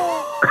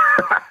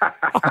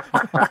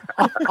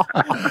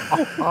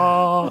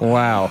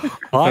 Wow.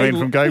 I mean,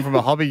 from going from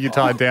a hobby you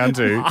tied down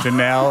to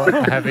now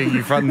having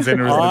you front and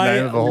centre as the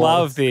name of a horse. I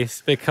love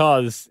this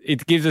because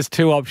it gives us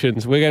 2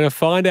 options. We're going to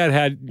find out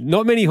how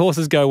not many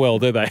horses go well,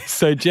 do they?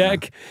 So,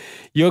 Jack,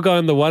 you're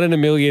going the 1 in a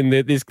million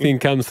that this thing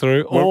comes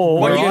through.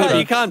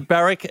 You can't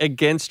barrack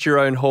against your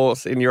own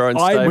horse in your own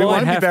stable. We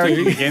won't be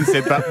barracking against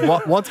it,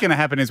 but what's going to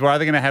happen is we're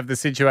either going to have the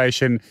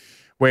situation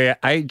where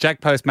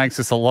Jack Post makes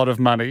us a lot of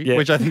money,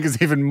 which I think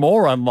is even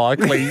more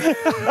unlikely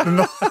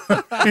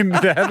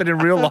to happen in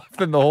real life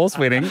than the horse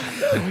winning,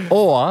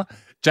 or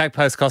Jack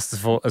Post costs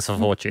us a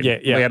fortune. Yeah.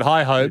 We had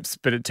high hopes,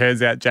 but it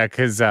turns out Jack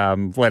has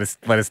let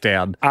us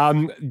down. Are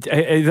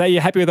you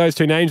happy with those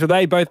 2 names? Will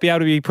they both be able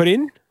to be put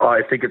in?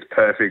 I think it's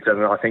perfect,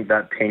 and I think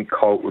that pink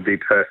colt would be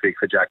perfect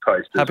for Jack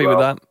Post as Happy well.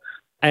 with that.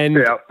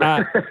 And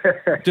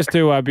just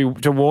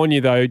to warn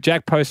you, though,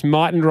 Jack Post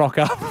mightn't rock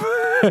up.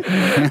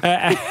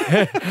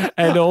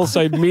 And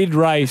also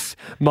mid-race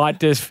might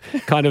just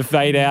kind of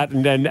fade out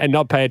and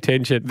not pay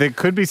attention. There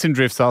could be some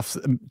drifts off.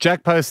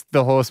 Jack Post,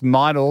 the horse,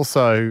 might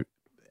also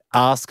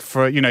ask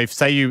for, if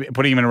say you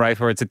putting him in a race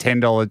where it's a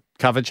 $10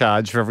 cover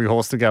charge for every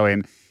horse to go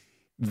in,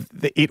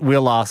 it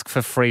will ask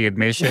for free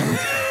admission.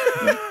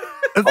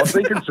 I was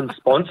thinking some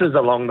sponsors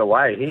along the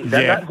way.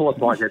 That horse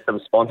might get some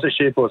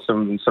sponsorship or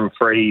some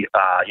free,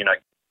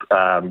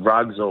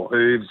 rugs or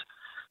hooves.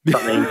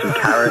 Something, some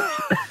carrots.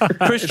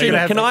 Christian,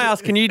 can I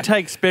ask, can you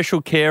take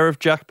special care of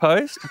Jack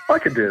Post? I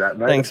could do that,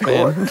 mate. Thanks,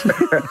 man.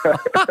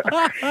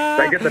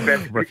 They get the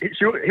best.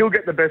 He'll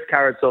get the best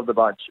carrots of the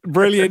bunch.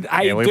 Brilliant.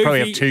 Hey, we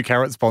probably have 2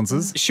 carrot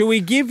sponsors. Should we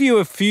give you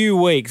a few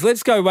weeks?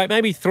 Let's go,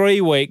 maybe 3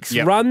 weeks.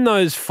 Yep. Run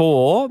those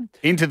 4.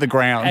 Into the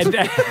ground.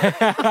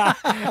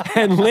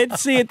 And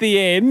let's see at the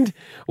end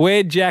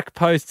where Jack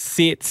Post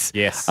sits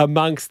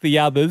amongst the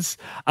others.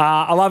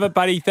 I love it,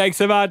 buddy. Thanks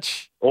so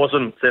much.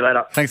 Awesome. See you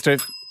later. Thanks,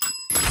 Steve.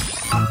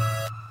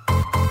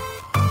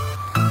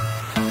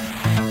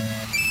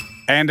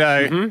 And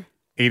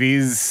it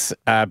is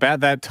about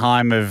that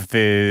time of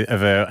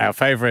our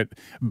favourite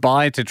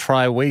Buy to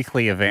Try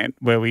Weekly event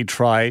where we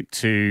try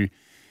to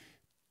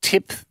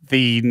tip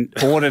the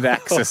ordered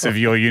axis of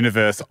your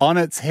universe on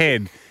its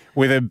head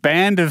with a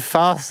band of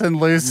fast and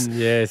loose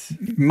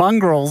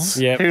mongrels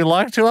who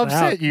like to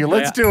upset you.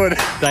 Let's do it.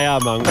 They are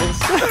mongrels.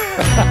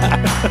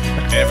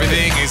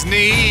 Everything is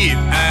neat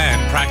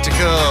and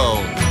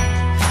practical,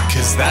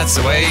 'cause that's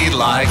the way he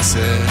likes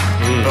it.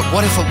 But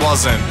what if it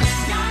wasn't?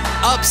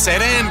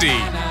 Upset Andy.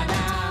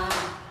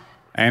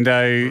 And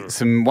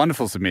some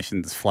wonderful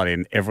submissions flood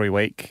in every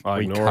week.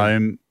 We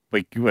comb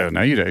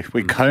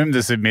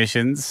the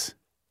submissions.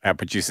 Our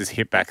producers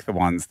hit back the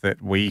ones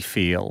that we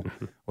feel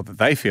or that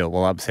they feel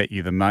will upset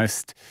you the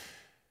most.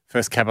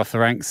 First cab off the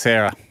rank,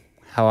 Sarah.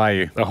 How are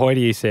you? Ahoy to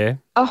you, Sarah.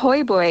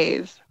 Ahoy,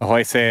 boys.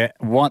 Ahoy, Sarah.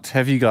 What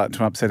have you got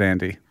to upset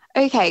Andy?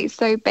 Okay,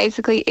 so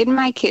basically in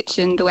my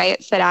kitchen, the way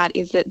it's set out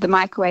is that the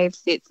microwave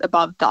sits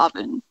above the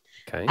oven.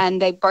 Okay. And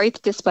they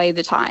both display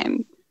the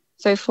time.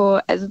 So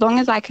for as long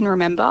as I can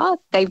remember,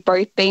 they've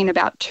both been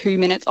about 2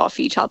 minutes off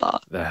each other.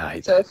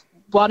 So if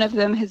one of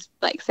them has,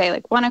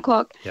 say 1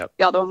 o'clock, the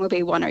other one will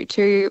be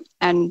 1:02,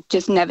 and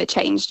just never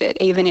changed it.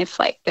 Even if,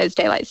 there's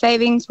daylight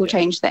savings, we'll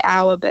change the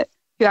hour, but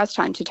who has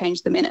time to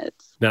change the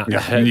minutes? No, you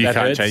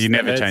can't change. You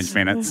never change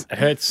minutes. It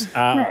hurts.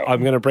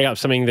 I'm going to bring up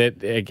something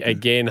that,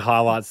 again,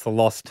 highlights the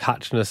lost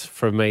touchness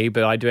from me,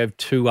 but I do have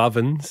 2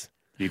 ovens.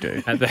 You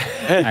do.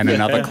 And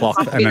another clock.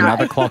 And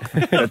another clock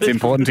that's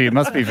important to you.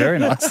 Must be very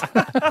nice.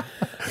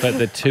 But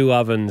the 2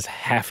 ovens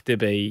have to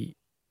be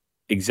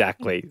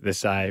exactly the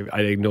same.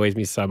 It annoys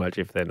me so much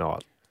if they're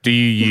not. Do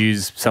you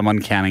use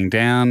someone counting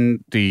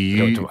down? Do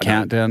you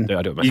count down? No,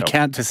 I do it myself. You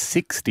count to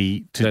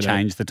 60 to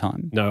change the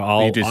time?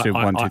 No, you just do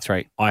 1, 2,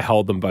 3. I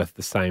hold them both at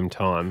the same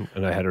time,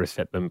 and I had to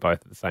reset them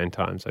both at the same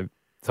time. So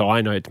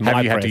I know it's my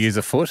Have you had press. to use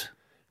a foot?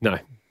 No.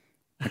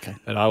 Okay.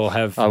 And I will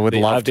have I would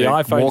love the to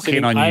iPhone walk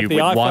in on you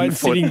with one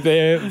foot. sitting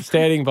there,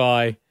 standing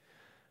by,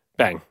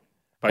 bang,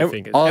 both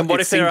fingers. Oh, and what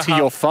if it's synced to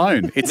your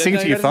phone? It's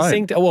synced to your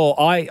phone.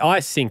 I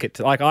sync it.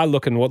 I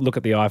look at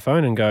the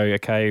iPhone and go,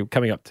 okay,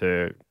 coming up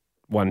to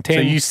 1:10. So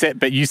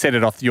you set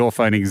it off your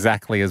phone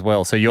exactly as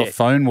well. So your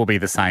phone will be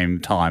the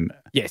same time.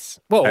 Yes.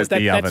 Well, as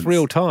the that's ovens.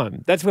 real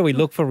time. That's where we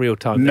look for real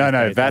time.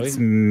 No, that's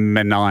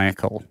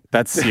maniacal.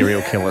 That's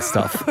serial killer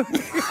stuff.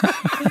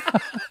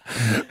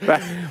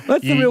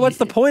 What's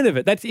the point of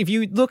it? That's if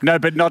you look. No,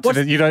 but not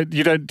to you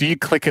don't. Do you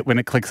click it when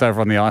it clicks over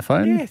on the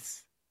iPhone? Yes.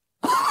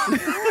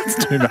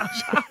 That's too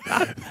much.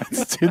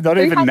 Not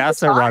even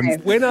NASA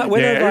runs. Who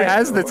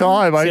has the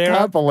time? Sarah, I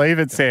can't believe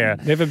it, Sarah.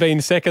 Never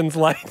been seconds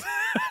late.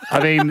 I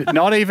mean,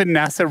 not even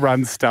NASA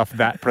runs stuff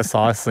that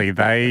precisely.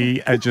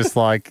 They are just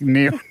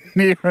near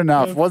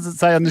enough. What does it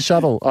say on the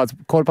shuttle? Oh, it's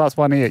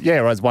 1:15 here.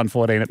 Yeah, it's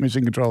 1:14 at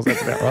Mission Controls.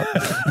 That's about right.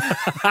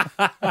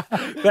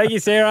 Thank you,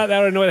 Sarah. That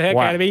would annoy the heck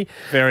out of me.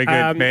 Very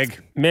good, Meg.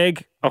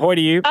 Meg, ahoy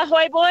to you.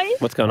 Ahoy, boys.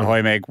 What's going on?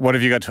 Ahoy, Meg. What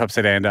have you got to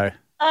upset Ando?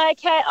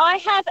 Okay, I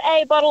have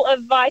a bottle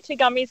of Vita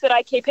gummies that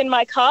I keep in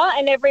my car,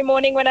 and every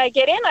morning when I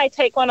get in, I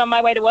take one on my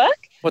way to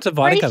work. What's a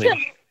Vita gummy?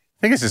 I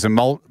think it's just a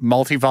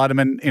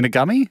multivitamin in a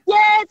gummy.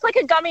 Yeah, it's like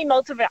a gummy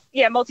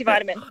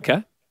multivitamin.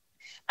 Okay.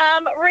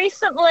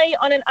 Recently,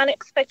 on an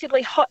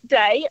unexpectedly hot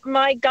day,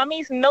 my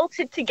gummies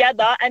melted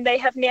together and they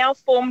have now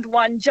formed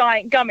one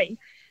giant gummy.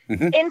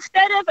 Mm-hmm.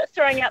 Instead of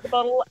throwing out the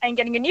bottle and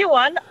getting a new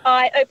one,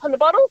 I open the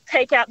bottle,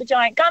 take out the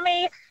giant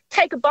gummy,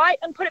 take a bite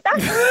and put it back.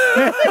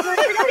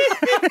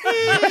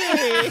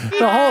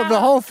 The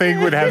whole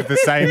thing would have the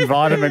same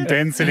vitamin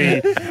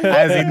density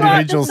as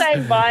individuals. Got the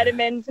same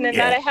vitamins, no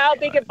matter how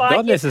big a bite.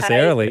 Not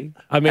necessarily.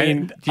 I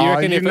mean, do you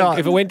reckon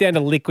if it went down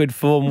to liquid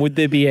form, would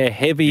there be a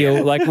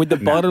heavier, would the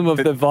bottom of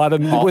the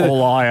vitamin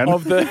all iron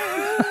of the?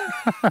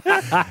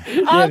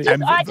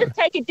 I just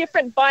take a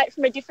different bite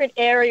from a different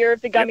area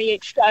of the gummy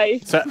each day.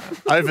 So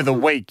over the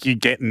week, you're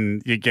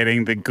getting a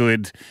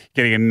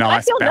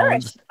nice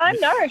balance. I'm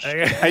nourished.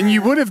 And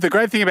you would have, the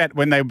great thing about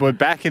when they were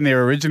back in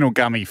their original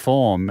gummy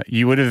form,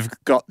 you would have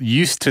got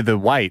used to the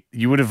weight.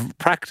 You would have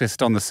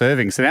practiced on the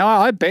serving. So now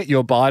I bet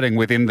you're biting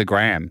within the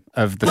gram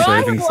of the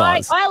serving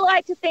size. I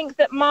like to think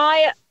that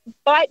my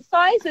bite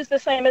size is the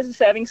same as the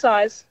serving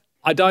size.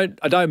 I don't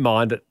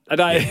mind it.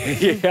 Because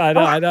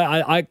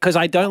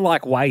I don't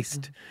like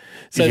waste.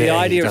 So the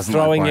idea of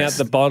throwing out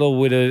the bottle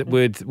would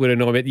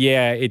annoy me.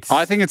 Yeah,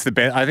 I think it's the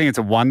best. I think it's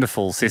a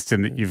wonderful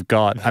system that you've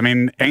got. I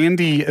mean,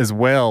 Andy as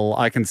well.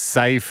 I can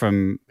say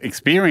from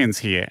experience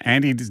here,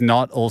 Andy is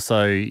not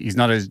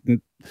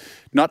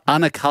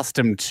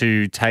unaccustomed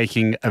to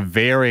taking a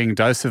varying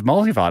dose of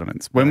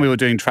multivitamins. When we were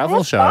doing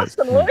travel shows,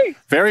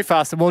 very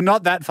fast. Well,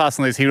 not that fast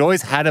and loose. He'd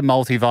always had a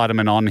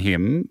multivitamin on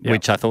him,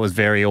 which I thought was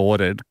very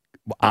ordered.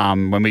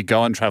 When we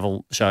go on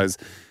travel shows.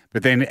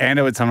 But then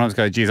Anna would sometimes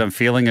go, geez, I'm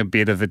feeling a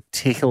bit of a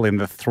tickle in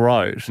the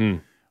throat.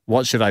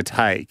 What should I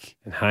take?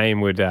 And Haim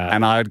would...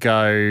 and I would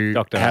go,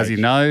 Dr. how's H. your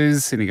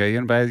nose? And he'd go,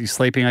 you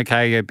sleeping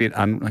okay? You're a bit...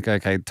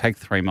 okay, take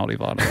 3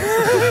 multivitamins.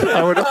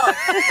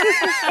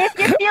 If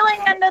you're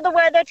feeling under the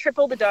weather,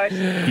 triple the dose.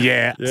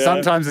 Yeah,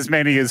 sometimes as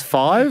many as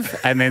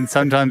 5. And then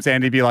sometimes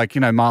Andy'd be like,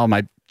 Mile,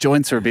 my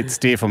joints are a bit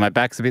stiff or my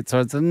back's a bit sore.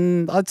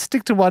 I'd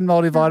stick to 1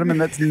 multivitamin.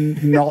 That's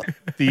not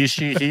the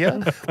issue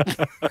here.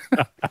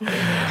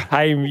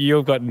 Hey,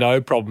 you've got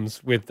no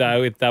problems with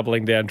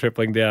doubling down,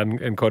 tripling down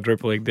and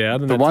quadrupling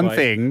down. And the one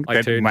thing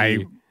that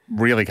may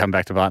really come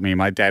back to bite me,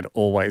 my dad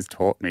always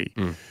taught me,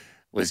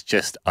 was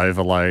just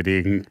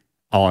overloading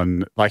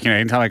on,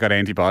 anytime I got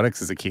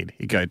antibiotics as a kid,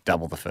 he'd go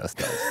double the first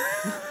dose.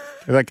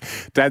 Like,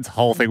 Dad's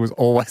whole thing was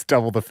always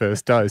double the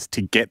first dose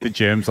to get the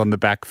germs on the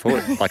back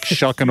foot, like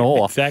shock and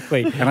awe.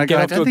 Exactly. And I go,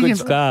 Get off to a good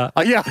start.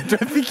 Oh, yeah, I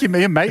don't think you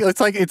mean, mate. It's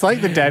like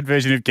the dad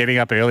version of getting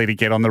up early to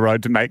get on the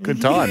road to make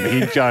good time.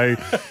 He'd go,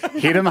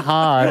 hit them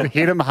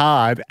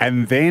hard,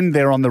 and then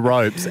they're on the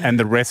ropes, and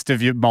the rest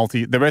of your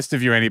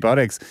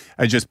antibiotics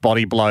are just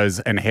body blows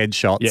and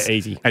headshots. Yeah,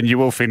 easy. And you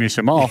will finish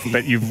them off,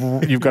 but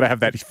you've got to have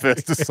that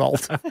first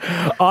assault.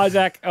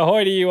 Isaac,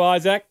 ahoy to you,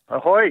 Isaac.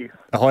 Ahoy.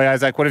 Ahoy,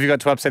 Isaac. What have you got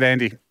to upset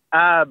Andy?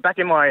 Back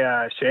in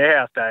my share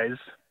house days,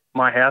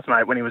 my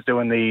housemate, when he was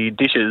doing the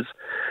dishes,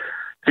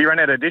 if he ran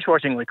out of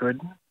dishwashing liquid,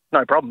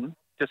 no problem.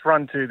 Just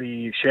run to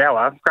the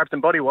shower, grab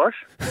some body wash,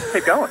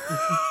 keep going.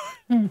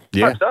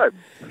 Yeah. Soap.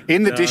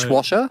 In the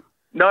dishwasher?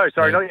 No,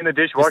 sorry, not in the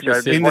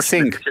dishwasher. In the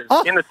sink.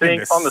 In the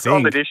sink,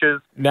 on the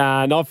dishes.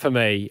 Nah, not for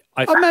me.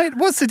 Mate,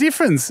 what's the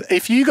difference?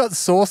 If you got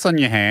sauce on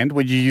your hand,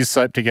 would you use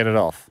soap to get it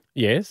off?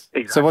 Yes.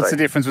 Exactly. So what's the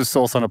difference with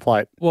sauce on a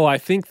plate? Well, I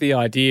think the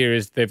idea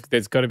is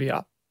there's got to be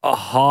a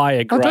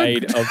higher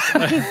grade of...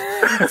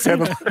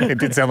 It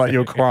did sound like you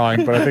were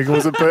crying, but I think it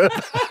was a burp.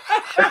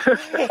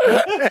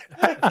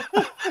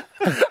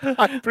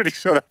 I'm pretty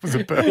sure that was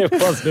a burp. It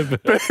was a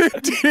burp. But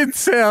it did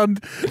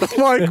sound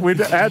like we'd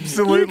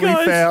absolutely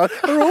found...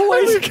 are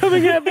always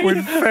coming at me.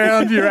 We'd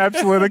found your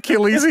absolute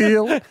Achilles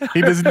heel.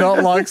 He does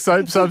not like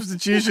soap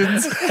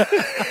substitutions.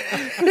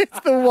 It's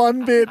the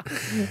one bit.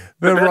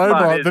 The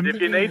robot.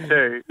 If you need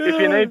to,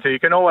 you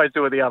can always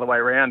do it the other way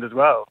around as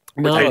well.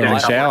 No, Take him in the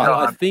shower.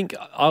 I think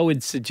I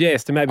would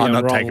suggest, and maybe I'm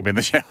not wrong, taking him in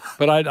the shower.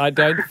 But I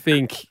don't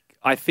think...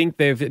 I think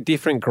they're a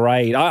different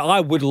grade. I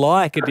would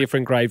like a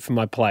different grade for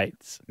my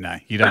plates. No,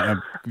 you don't have...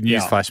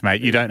 Newsflash,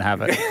 mate. You don't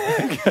have it.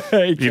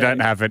 Okay. You don't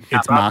have it.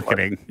 It's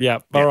marketing.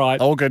 Yep. All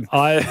right. All good.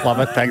 Love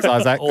it. Thanks,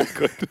 Isaac. All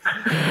good.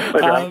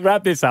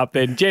 Wrap this up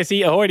then.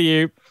 Jesse, ahoy to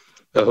you.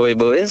 Ahoy,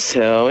 boys.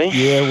 How are we?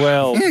 Yeah,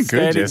 well, Yeah, good,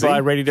 standing Jesse. by,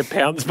 ready to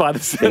pounce by the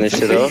Finish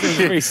it off. It's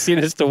a very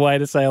sinister way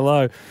to say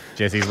hello.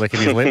 Jesse's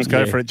licking his lips. Go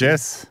Yeah. for it,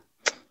 Jess.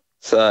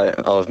 So,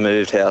 I've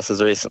moved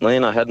houses recently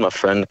and I had my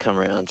friend come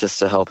around just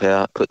to help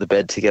out, put the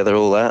bed together,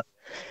 all that.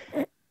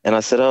 And I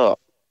said, we're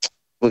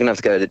going to have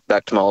to go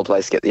back to my old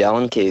place to get the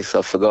Allen keys. So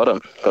I forgot them.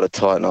 Got to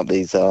tighten up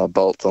these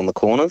bolts on the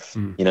corners.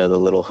 You know, the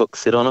little hooks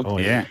sit on them. Oh,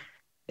 yeah.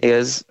 He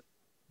goes,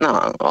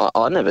 no,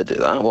 I never do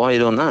that. Why are you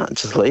doing that?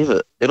 Just leave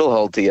it. It'll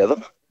hold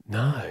together.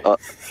 No.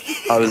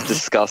 I was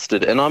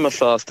disgusted. And I'm a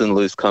fast and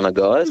loose kind of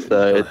guy,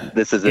 so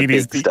this is a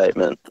big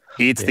statement.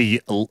 It's the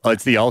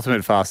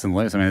ultimate fast and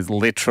loose. I mean, it's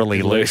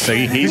literally loose. So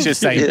he's just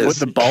saying Yes. put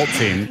the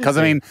bolts in. Because,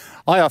 I mean,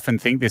 I often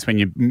think this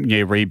when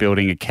you're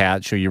rebuilding a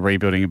couch or you're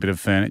rebuilding a bit of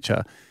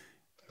furniture.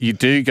 You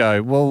do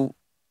go, well,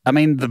 I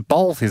mean, the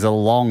bolt is a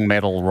long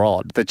metal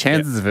rod. The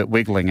chances of it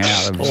wiggling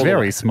out are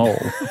very small.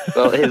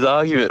 Well, his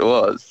argument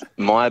was,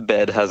 my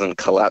bed hasn't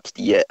collapsed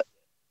yet.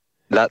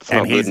 That's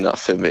not good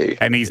enough for me.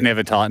 And he's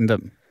never tightened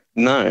them.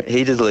 No,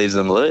 he just leaves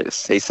them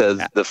loose. He says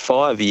the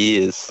 5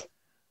 years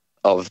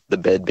of the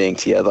bed being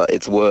together,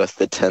 it's worth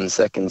the 10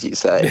 seconds you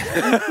save.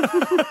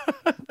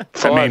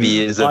 5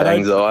 years of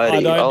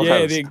anxiety. I'll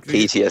have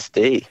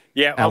PTSD.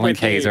 Yeah, Allen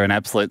keys are an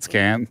absolute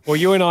scam. Well,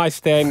 you and I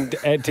stand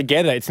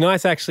together. It's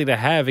nice actually to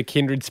have a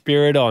kindred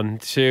spirit on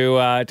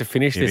to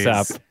finish this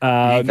up.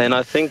 And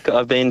I think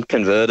I've been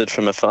converted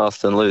from a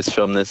fast and loose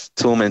from this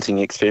tormenting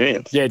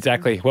experience. Yeah,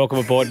 exactly. Welcome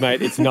aboard,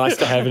 mate. It's nice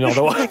to have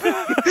another one.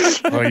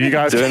 Well, you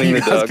guys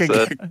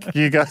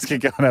can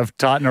go and have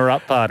tighten her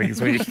up parties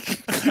where you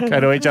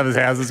go to each other's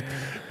houses,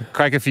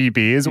 crack a few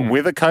beers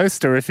with a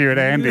coaster if you're at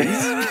Andy's,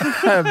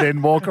 and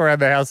then walk around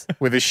the house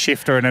with a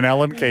shifter and an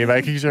Allen key,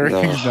 making sure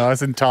everything's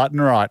nice and tight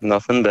and right.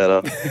 Nothing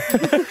better.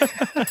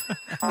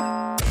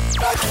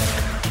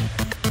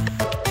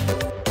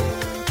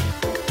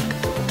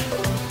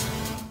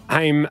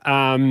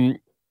 Haim,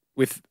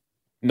 with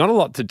not a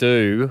lot to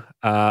do,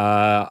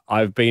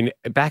 I've been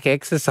back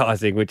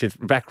exercising,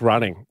 back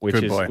running, which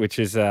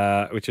is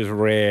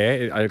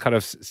rare. I kind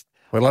of.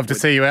 We'd love to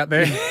see you out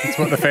there. It's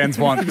what the fans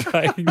want.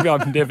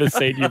 I've never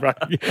seen you run.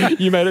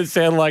 You made it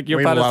sound like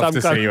you're part of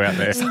some see you out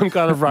there. Some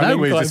kind of running. No,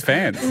 we're club. just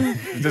fans.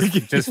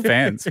 just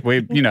fans.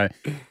 We're,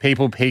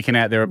 people peeking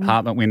out their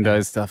apartment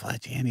windows, stuff like,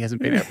 gee, he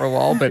hasn't been out for a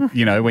while. But,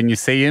 when you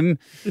see him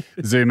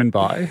zooming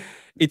by.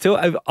 It's all,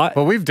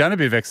 well, we've done a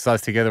bit of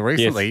exercise together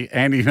recently. Yes.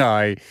 Andy and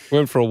I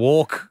went for a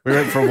walk. We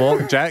went for a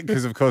walk, Jack,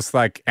 because of course,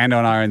 like Ando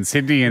and I are in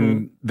Sydney,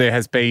 and there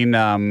has been,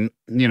 there's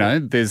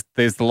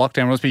the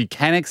lockdown rules, but you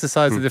can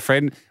exercise with a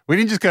friend. We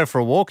didn't just go for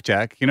a walk,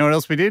 Jack. You know what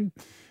else we did?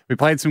 We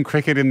played some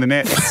cricket in the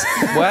nets.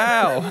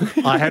 Wow!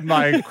 I had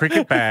my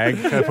cricket bag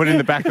I put in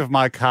the back of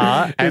my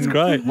car, and that's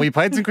great. We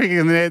played some cricket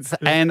in the nets.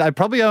 And I'd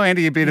probably owe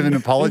Andy a bit of an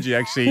apology,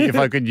 actually, if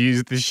I could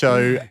use the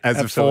show as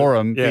a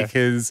forum,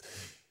 because.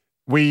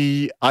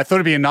 I thought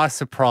it'd be a nice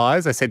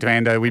surprise. I said to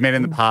Ando, we met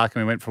in the park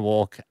and we went for a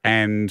walk,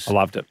 and I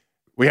loved it.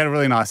 We had a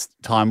really nice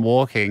time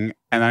walking,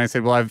 and then I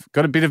said, well, I've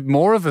got a bit of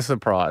more of a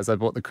surprise. I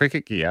bought the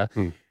cricket gear.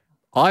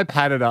 I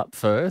padded up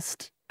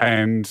first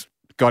and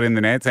got in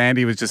the nets.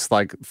 Andy was just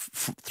like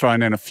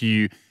throwing in a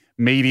few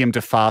medium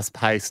to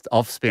fast-paced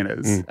off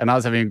spinners, and I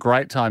was having a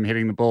great time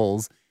hitting the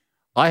balls.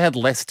 I had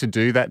less to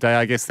do that day,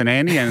 I guess, than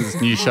Andy, and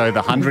his new show, The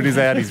 100, is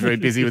out. He's very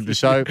busy with the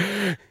show.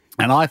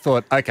 And I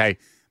thought, okay,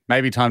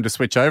 maybe time to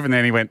switch over. And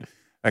then he went,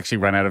 actually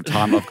run out of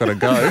time. I've got to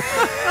go.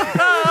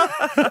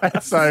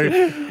 So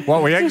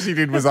what we actually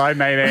did was I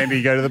made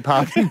Andy go to the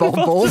park and bowl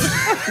balls.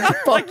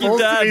 Like your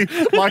dad.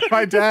 Like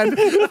my dad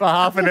for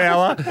half an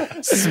hour,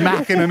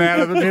 smacking him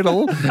out of the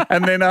middle.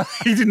 And then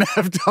he didn't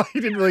have time.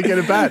 He didn't really get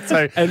a bat.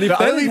 So the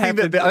only thing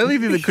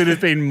that could have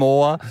been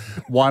more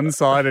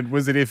one-sided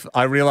was that if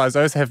I realised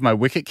I also have my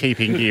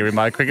wicket-keeping gear in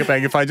my cricket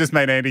bag, if I just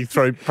made Andy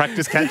throw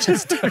practice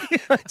catches,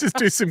 just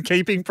do some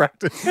keeping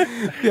practice.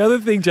 The other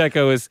thing,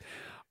 Jacko, was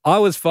I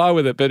was fine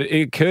with it, but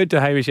it occurred to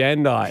Hamish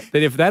and I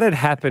that if that had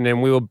happened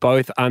and we were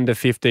both under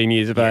 15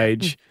 years of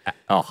age,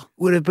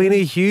 would have been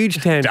a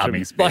huge tantrum.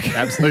 Dummy spit.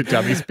 Absolute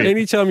dummy spit.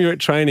 Anytime you're at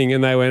training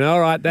and they went,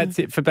 all right, that's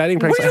it for batting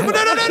practice. No.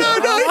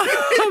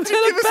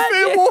 Give us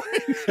fair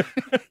warning.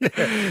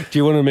 Do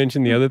you want to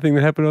mention the other thing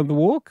that happened on the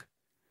walk?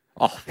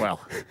 Oh, well,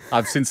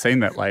 I've since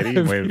seen that lady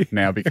and we've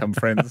now become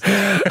friends.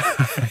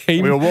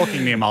 We were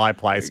walking near my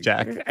place,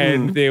 Jack.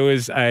 And there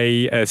was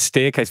a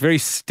staircase, very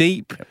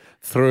steep,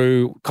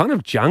 through kind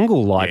of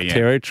jungle-like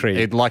territory.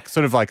 It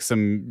sort of like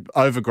some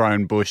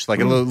overgrown bush. Like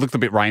it looked a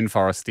bit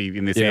rainforesty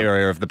in this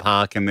area of the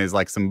park, and there's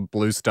like some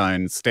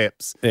bluestone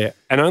steps. Yeah,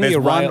 and only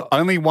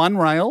only one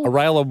rail. A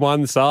rail on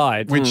one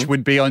side, which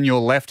would be on your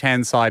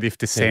left-hand side if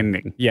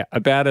descending. Yeah,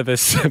 about a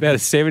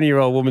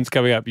 70-year-old woman's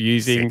coming up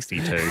using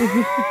 62,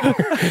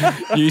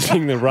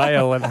 using the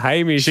rail, and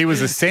Hamish. She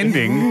was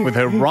ascending with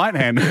her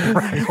right-hand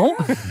rail.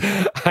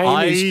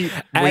 We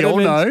all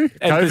know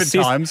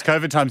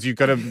COVID times. You've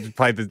got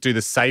to do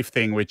the safe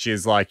thing, which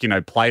is like,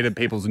 play to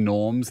people's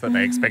norms that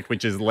they expect,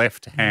 which is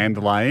left-hand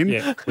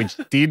lane, which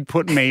did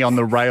put me on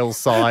the rail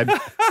side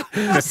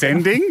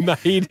descending,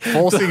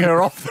 forcing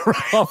her off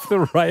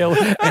the rail,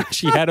 and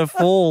she had a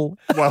fall.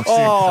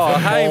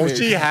 Well,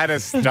 she had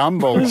a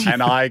stumble,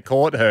 and I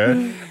caught her,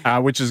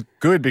 which is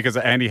good because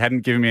Andy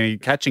hadn't given me any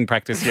catching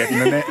practice yet in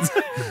the net.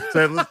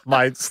 So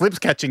my slips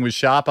catching was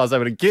sharp. I was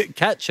able to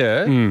catch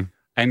her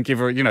and give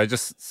her,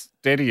 just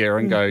steady her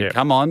and go,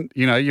 come on,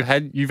 you've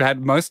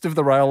had most of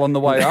the rail on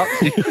the way up.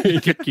 You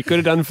could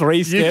have done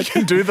 3 steps. You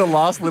can do the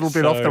last little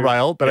bit off the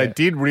rail, but I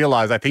did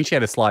realise I think she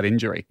had a slight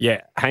injury.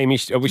 Yeah,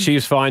 Hamish, she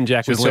was fine,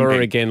 Jack. We saw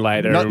her again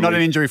later. Not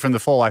an injury from the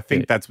fall. I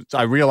think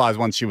I realised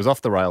once she was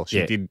off the rail,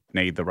 she did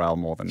need the rail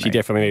more than me. She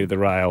definitely needed the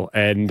rail.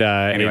 And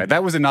anyway,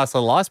 that was a nice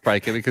little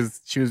icebreaker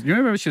because you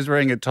remember she was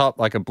wearing a top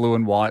like a blue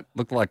and white,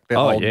 looked like the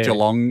old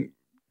Geelong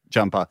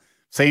jumper.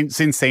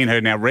 Since seen her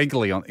now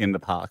regularly in the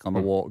park on the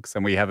walks,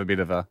 and we have a bit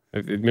of a.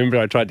 Remember,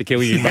 I tried to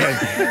kill you.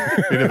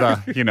 Bit of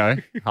a,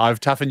 I've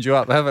toughened you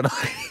up, haven't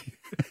I?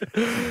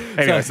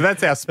 Anyway, so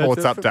that's our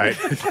sports update.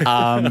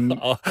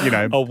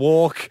 A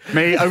walk.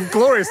 Me, a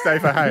glorious day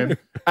for home.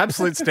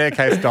 Absolute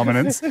staircase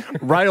dominance.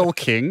 Rail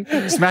king,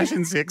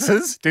 smashing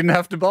sixes, didn't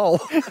have to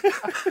bowl.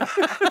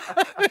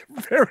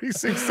 Very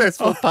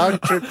successful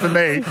park trip for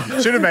me.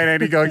 Should have made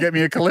Andy go and get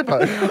me a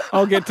Calippo.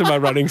 I'll get to my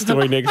running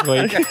story next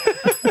week.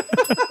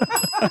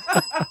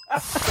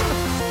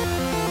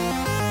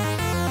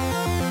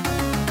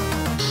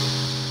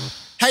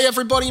 Hey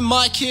everybody,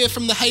 Mike here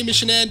from the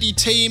Hamish and Andy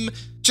team.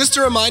 Just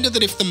a reminder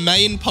that if the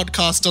main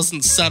podcast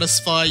doesn't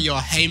satisfy your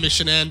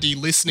Hamish and Andy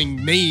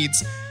listening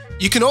needs,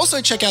 you can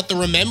also check out the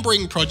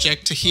Remembering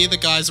Project to hear the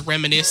guys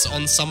reminisce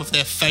on some of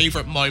their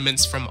favourite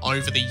moments from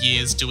over the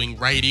years doing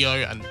radio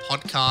and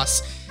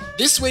podcasts.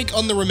 This week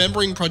on the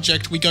Remembering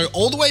Project, we go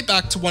all the way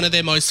back to one of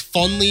their most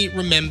fondly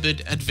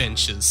remembered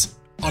adventures,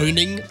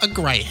 owning a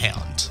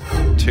greyhound.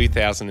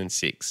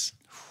 2006.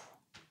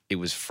 It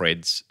was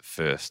Fred's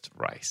first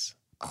race.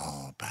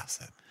 Oh,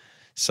 Bassett.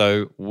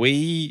 So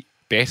we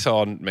bet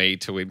on me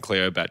to win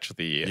Cleo Batch of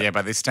the Year. Yeah,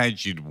 by this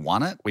stage you'd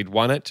won it. We'd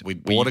won it.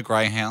 We'd bought a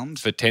greyhound.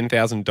 For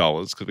 $10,000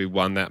 because we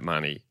won that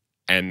money.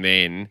 And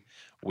then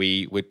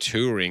we were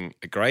touring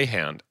a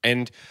greyhound.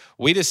 And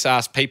we just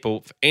asked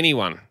people,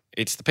 anyone,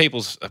 it's a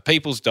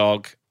people's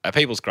dog, a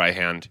people's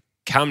greyhound,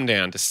 come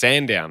down to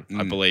Sandown,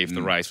 I believe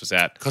the race was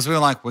at. Because we were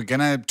like, we're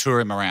going to tour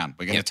him around.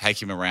 We're going to take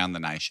him around the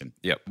nation.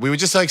 Yep. We were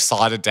just so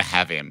excited to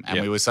have him. And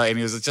he was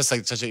just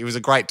like he was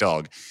a great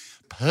dog.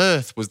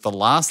 Perth was the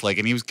last leg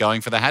and he was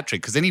going for the hat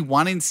trick because then he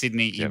won in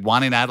Sydney, he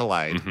won in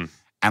Adelaide. Mm-hmm.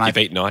 And he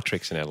beat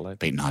Nitrix in Adelaide.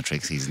 Beat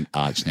Nitrix, he's an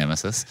arch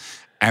nemesis.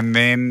 And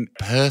then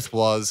Perth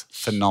was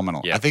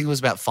phenomenal. Yep. I think it was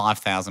about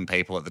 5,000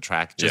 people at the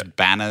track, just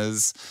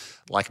banners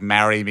like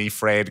 "Marry Me,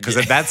 Fred," because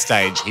at that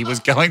stage he was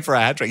going for a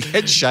hat trick. He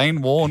had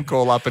Shane Warne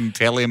call up and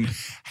tell him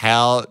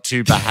how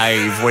to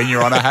behave when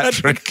you're on a hat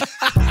trick.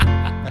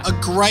 A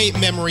great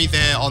memory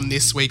there on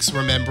this week's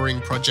Remembering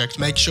Project.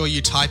 Make sure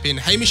you type in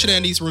Hamish and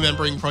Andy's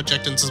Remembering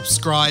Project and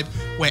subscribe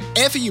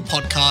wherever you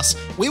podcast.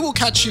 We will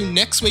catch you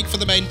next week for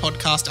the main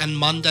podcast and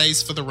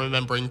Mondays for the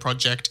Remembering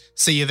Project.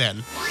 See you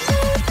then.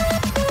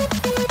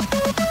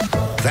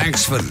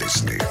 Thanks for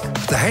listening.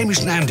 The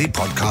Hamish and Andy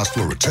podcast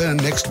will return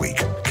next week.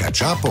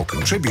 Catch up or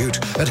contribute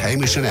at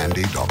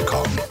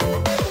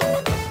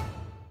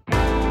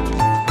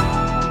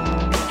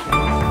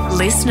hamishandandy.com.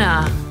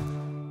 Listener.